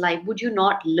else's life. Would you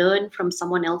not learn from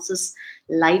someone else's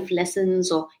life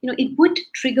lessons, or it would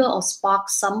trigger or spark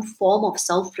some form of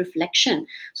self reflection?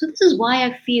 So this is why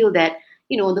I feel that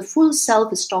the full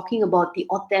self is talking about the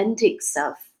authentic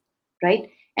self, right?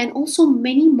 And also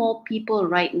many more people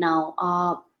right now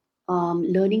are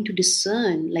learning to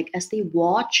discern, like as they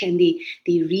watch and they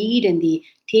read and they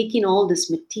take in all this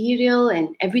material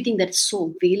and everything that is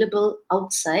so available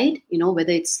outside,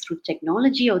 whether it's through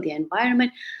technology or the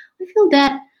environment. I feel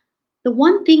that the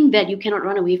one thing that you cannot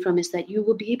run away from is that you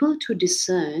will be able to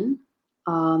discern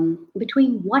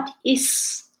between what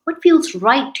feels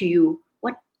right to you,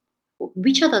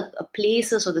 which are the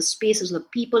places or the spaces or the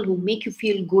people who make you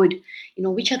feel good,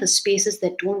 which are the spaces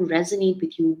that don't resonate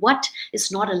with you, what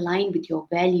is not aligned with your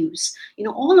values.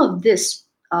 All of this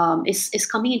is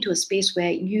coming into a space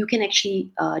where you can actually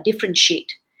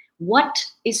differentiate what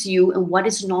is you and what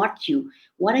is not you,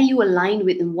 what are you aligned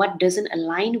with and what doesn't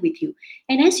align with you.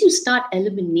 And as you start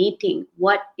eliminating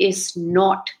what is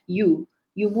not you,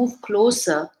 you move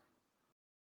closer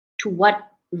to what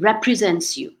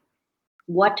represents you,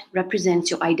 what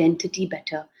represents your identity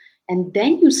better. And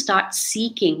then you start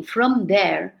seeking from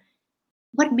there,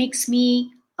 what makes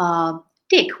me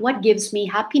tick? What gives me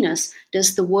happiness?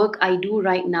 Does the work I do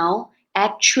right now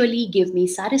actually give me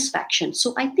satisfaction?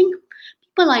 So I think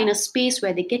people are in a space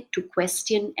where they get to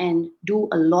question and do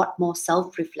a lot more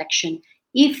self reflection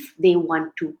if they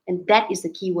want to. And that is the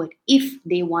key word, if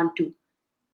they want to.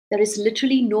 There is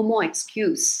literally no more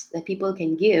excuse that people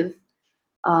can give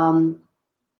um,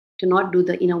 to not do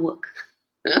the inner work.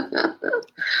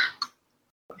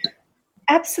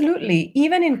 Absolutely.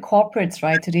 Even in corporates,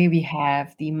 right? Today we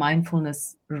have the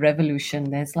mindfulness revolution.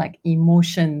 There's like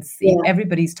emotions. Yeah.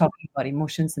 Everybody's talking about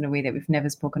emotions in a way that we've never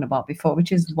spoken about before,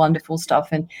 which is wonderful stuff.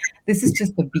 And this is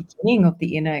just the beginning of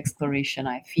the inner exploration,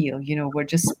 I feel. We're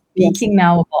just Yes. speaking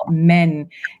now about men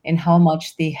and how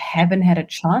much they haven't had a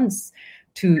chance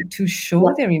to show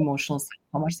Yeah. their emotional side,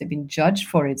 how much they've been judged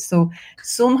for it. So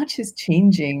much is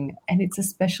changing, and it's a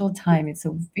special time. It's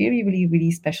a very, really,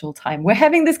 really special time. We're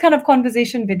having this kind of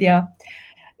conversation, Vidya.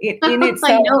 It in I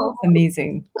itself know. is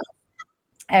amazing.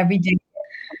 Every day.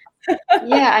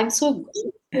 Yeah, I'm so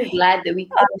glad that we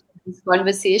could have this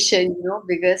conversation,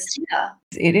 because yeah.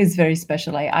 It is very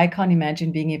special. I can't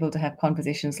imagine being able to have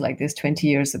conversations like this 20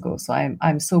 years ago. So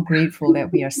I'm so grateful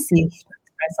that we are safe to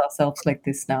express ourselves like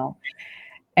this now.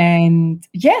 And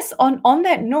yes, on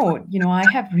that note, I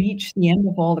have reached the end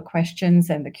of all the questions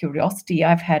and the curiosity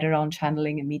I've had around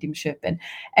channeling and mediumship.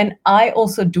 And I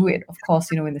also do it, of course,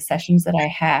 in the sessions that I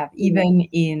have, Yeah. even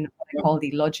in what I call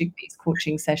the logic-based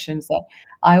coaching sessions, that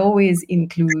I always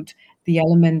include the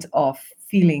element of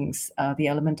feelings, the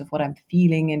element of what I'm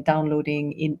feeling and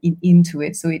downloading into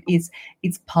it. So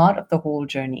it's part of the whole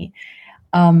journey.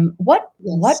 What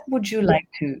Yes. would you like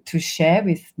to share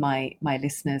with my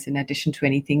listeners in addition to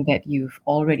anything that you've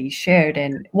already shared?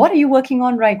 And what are you working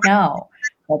on right now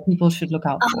that people should look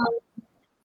out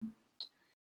for?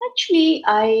 Actually,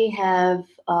 I have.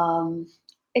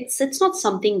 It's not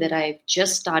something that I've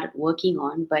just started working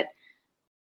on, but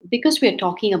because we're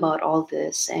talking about all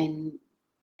this and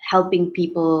helping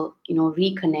people,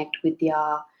 reconnect with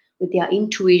their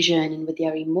intuition and with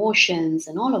their emotions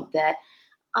and all of that,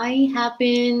 I have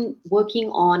been working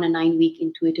on a 9-week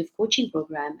intuitive coaching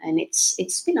program, and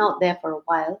it's been out there for a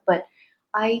while, but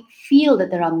I feel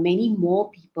that there are many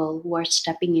more people who are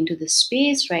stepping into this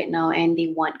space right now, and they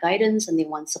want guidance and they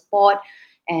want support,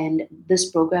 and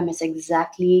this program is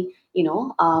exactly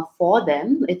for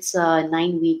them. It's a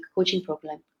 9-week coaching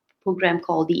program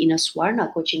called the Inner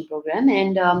Swarna coaching program,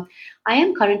 and I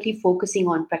am currently focusing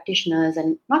on practitioners,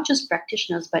 and not just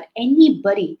practitioners, but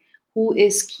anybody who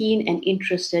is keen and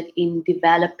interested in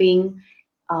developing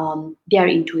their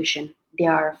intuition,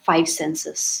 their five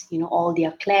senses, all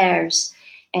their clairs,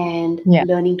 and Yeah.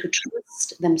 learning to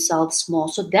trust themselves more.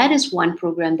 So that is one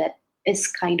program that is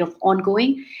kind of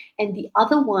ongoing. And the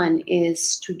other one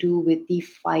is to do with the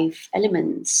five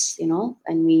elements, and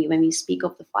when we speak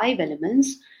of the five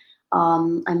elements,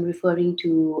 I'm referring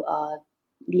to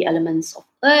the elements of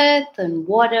earth and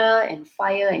water and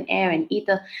fire and air and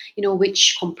ether,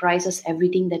 which comprises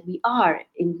everything that we are.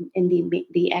 And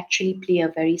they actually play a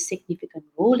very significant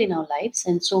role in our lives.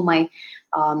 And so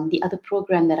the other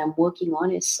program that I'm working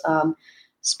on is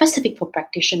specific for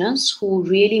practitioners who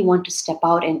really want to step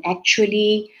out and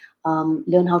actually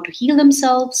learn how to heal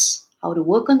themselves, how to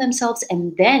work on themselves,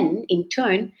 and then in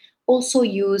turn also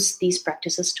use these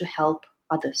practices to help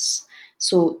others.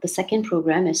 So the second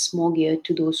program is more geared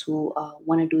to those who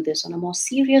want to do this on a more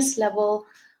serious level,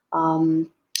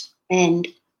 and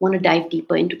want to dive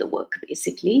deeper into the work,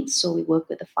 basically. So we work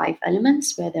with the five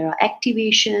elements where there are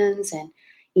activations and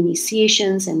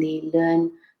initiations, and they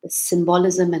learn the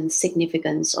symbolism and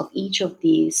significance of each of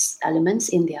these elements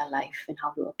in their life and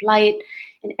how to apply it.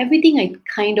 And everything I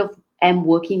kind of am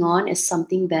working on is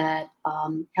something that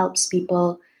helps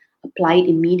people apply it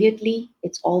immediately.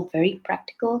 It's all very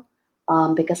practical,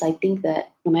 because I think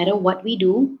that no matter what we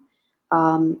do,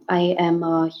 I am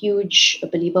a huge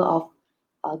believer of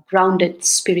grounded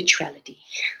spirituality.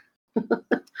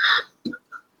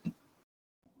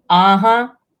 Uh-huh.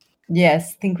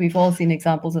 Yes, think we've all seen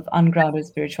examples of ungrounded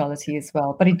spirituality as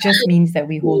well, but it just means that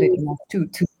we hold it enough to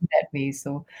be that way.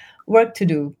 So work to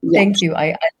do. Yes, Thank you.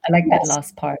 I like that yes,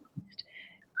 last part.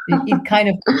 It kind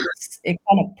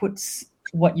of puts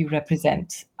what you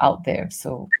represent out there.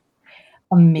 So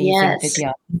amazing, yes.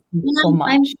 Vidya. Thank you And so I'm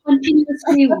much.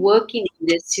 continuously working on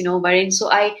this, Varun. So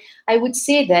I would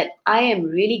say that I am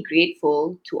really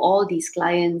grateful to all these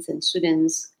clients and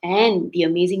students and the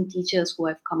amazing teachers who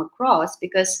I've come across,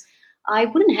 because I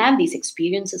wouldn't have these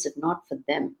experiences if not for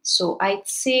them. So I'd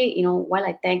say, while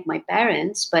I thank my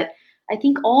parents, but I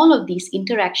think all of these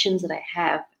interactions that I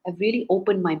have really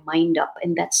opened my mind up.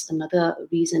 And that's another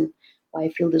reason why I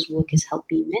feel this work has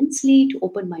helped me immensely to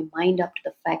open my mind up to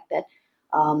the fact that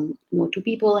two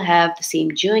people have the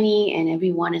same journey and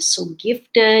everyone is so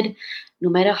gifted, no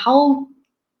matter how,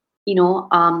 you know,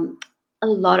 a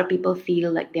lot of people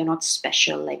feel like they're not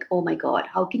special, like, oh my God,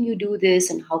 how can you do this?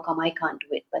 And how come I can't do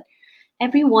it? But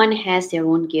everyone has their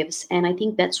own gifts. And I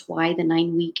think that's why the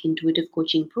 9-week intuitive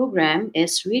coaching program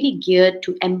is really geared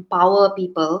to empower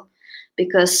people,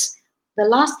 because the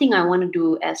last thing I want to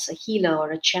do as a healer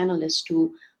or a channel is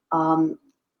to um,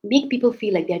 make people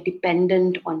feel like they're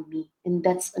dependent on me. And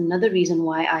that's another reason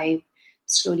why I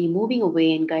slowly moving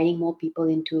away and guiding more people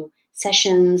into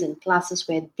sessions and classes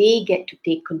where they get to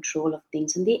take control of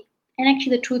things. And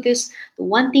actually the truth is, the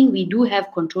one thing we do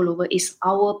have control over is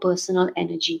our personal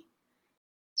energy.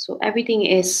 So everything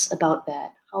is about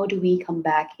that. How do we come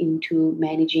back into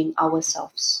managing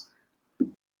ourselves?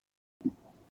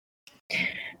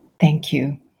 Thank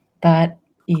you. That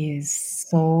is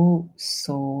so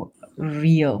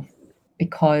real.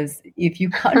 Because if you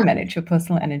can't manage your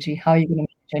personal energy, how are you going to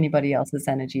manage anybody else's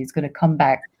energy? It's going to come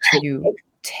back to you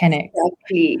 10x.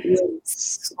 Exactly.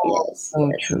 Yes. So Yes.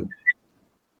 true.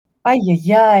 Ay,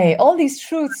 ay, ay. All these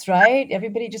truths, right?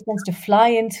 Everybody just wants to fly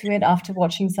into it after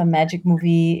watching some magic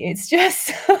movie. It's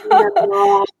just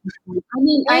No. I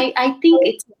mean, I think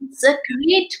it's a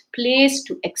great place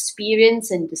to experience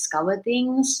and discover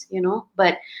things,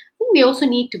 but I think we also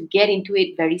need to get into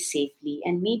it very safely.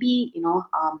 And maybe,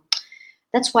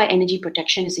 that's why energy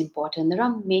protection is important. There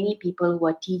are many people who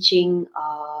are teaching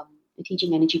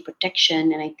energy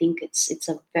protection, and I think it's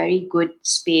a very good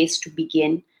space to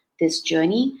begin this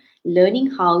journey. Learning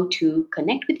how to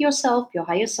connect with yourself, your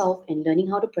higher self, and learning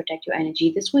how to protect your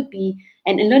energy. This would be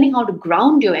and learning how to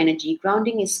ground your energy.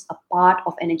 Grounding is a part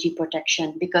of energy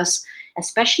protection, because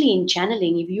especially in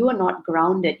channeling, if you are not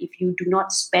grounded, if you do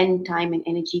not spend time and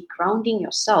energy grounding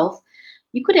yourself,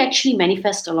 you could actually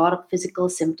manifest a lot of physical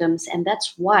symptoms. And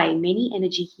that's why many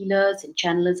energy healers and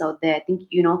channelers out there, I think,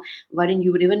 Varun,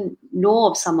 you would even know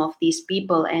of some of these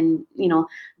people, and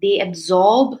they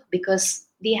absorb because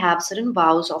they have certain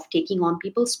vows of taking on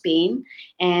people's pain.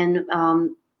 And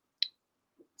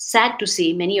sad to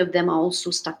say, many of them are also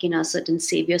stuck in a certain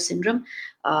savior syndrome,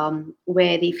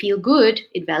 where they feel good,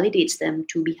 it validates them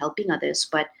to be helping others.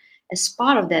 But as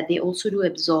part of that, they also do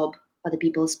absorb other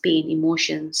people's pain,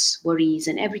 emotions, worries,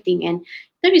 and everything. And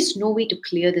there is no way to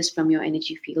clear this from your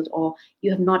energy field, or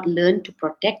you have not learned to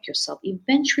protect yourself.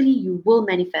 Eventually, you will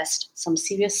manifest some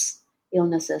serious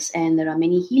illnesses. And there are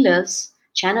many healers,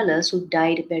 channelers who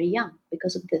died very young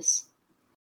because of this.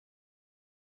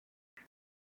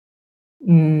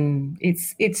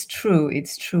 It's true.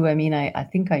 It's true. I mean, I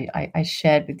think I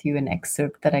shared with you an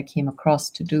excerpt that I came across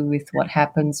to do with what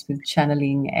happens with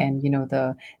channeling and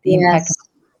the impact Yes.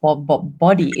 of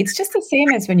body. It's just the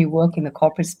same as when you work in the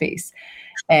corporate space,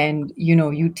 and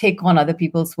you take on other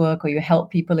people's work, or you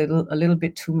help people a little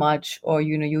bit too much, or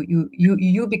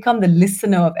you become the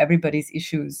listener of everybody's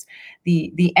issues.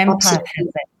 The empath has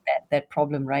Absolutely. that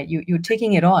problem, right? You're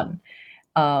taking it on,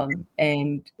 and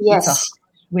it's a Yes.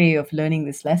 way of learning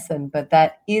this lesson, but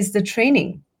that is the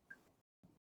training.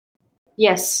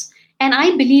 Yes. And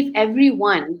I believe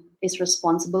everyone is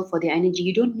responsible for their energy.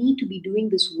 You don't need to be doing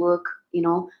this work,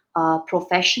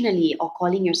 professionally, or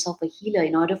calling yourself a healer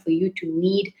in order for you to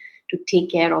need to take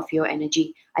care of your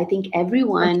energy. I think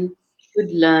everyone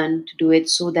should learn to do it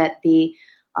so that they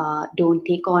don't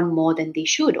take on more than they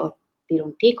should, or they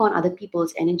don't take on other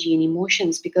people's energy and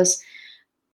emotions, because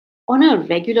on a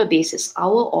regular basis,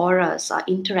 our auras are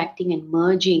interacting and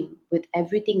merging with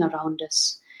everything around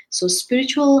us. So,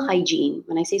 spiritual hygiene,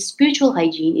 when I say spiritual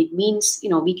hygiene, it means,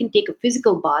 we can take a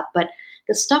physical bath, but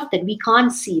the stuff that we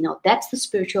can't see, now that's the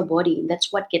spiritual body, and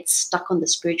that's what gets stuck on the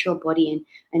spiritual body.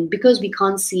 And because we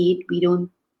can't see it, we don't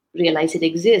realize it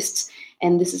exists.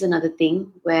 And this is another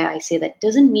thing where I say that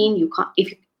doesn't mean you can't,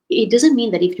 if it doesn't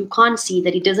mean that if you can't see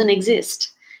that it doesn't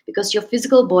exist, because your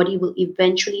physical body will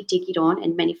eventually take it on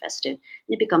and manifest it, and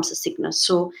it becomes a sickness.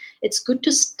 So it's good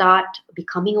to start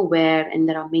becoming aware, and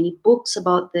there are many books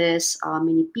about this,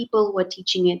 many people who are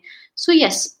teaching it. So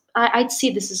yes, I'd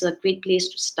say this is a great place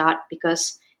to start,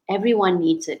 because everyone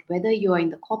needs it, whether you are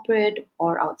in the corporate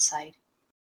or outside.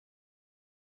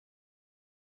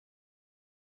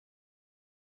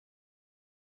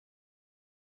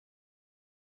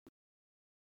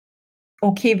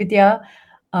 Okay, Vidya,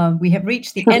 we have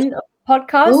reached the end of the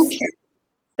podcast. Okay.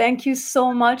 Thank you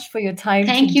so much for your time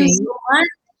Thank you today. so much.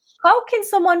 How can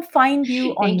someone find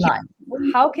you Thank you.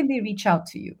 online? How can they reach out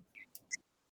to you?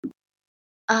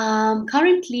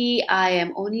 Currently, I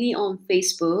am only on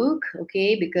Facebook,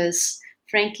 okay, because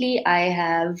frankly, I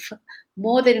have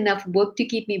more than enough work to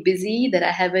keep me busy that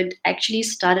I haven't actually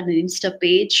started an Insta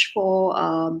page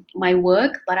for my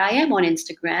work. But I am on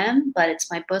Instagram, but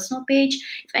it's my personal page.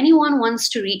 If anyone wants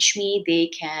to reach me, they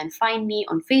can find me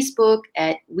on Facebook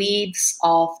at Weaves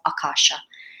of Akasha.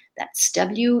 That's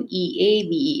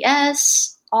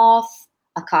WEAVES of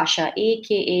Akasha,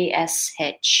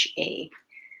 AKASHA.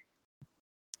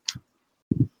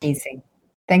 Amazing.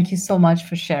 Thank you so much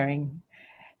for sharing.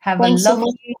 Have a Thanks so much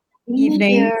lovely for having me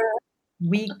evening, here.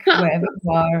 week, wherever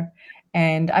you are.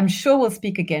 And I'm sure we'll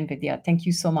speak again, Vidya. Thank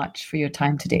you so much for your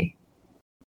time today.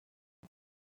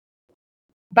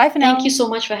 Bye for Thank you now. so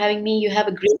much for having me. You have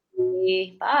a great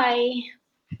day. Bye.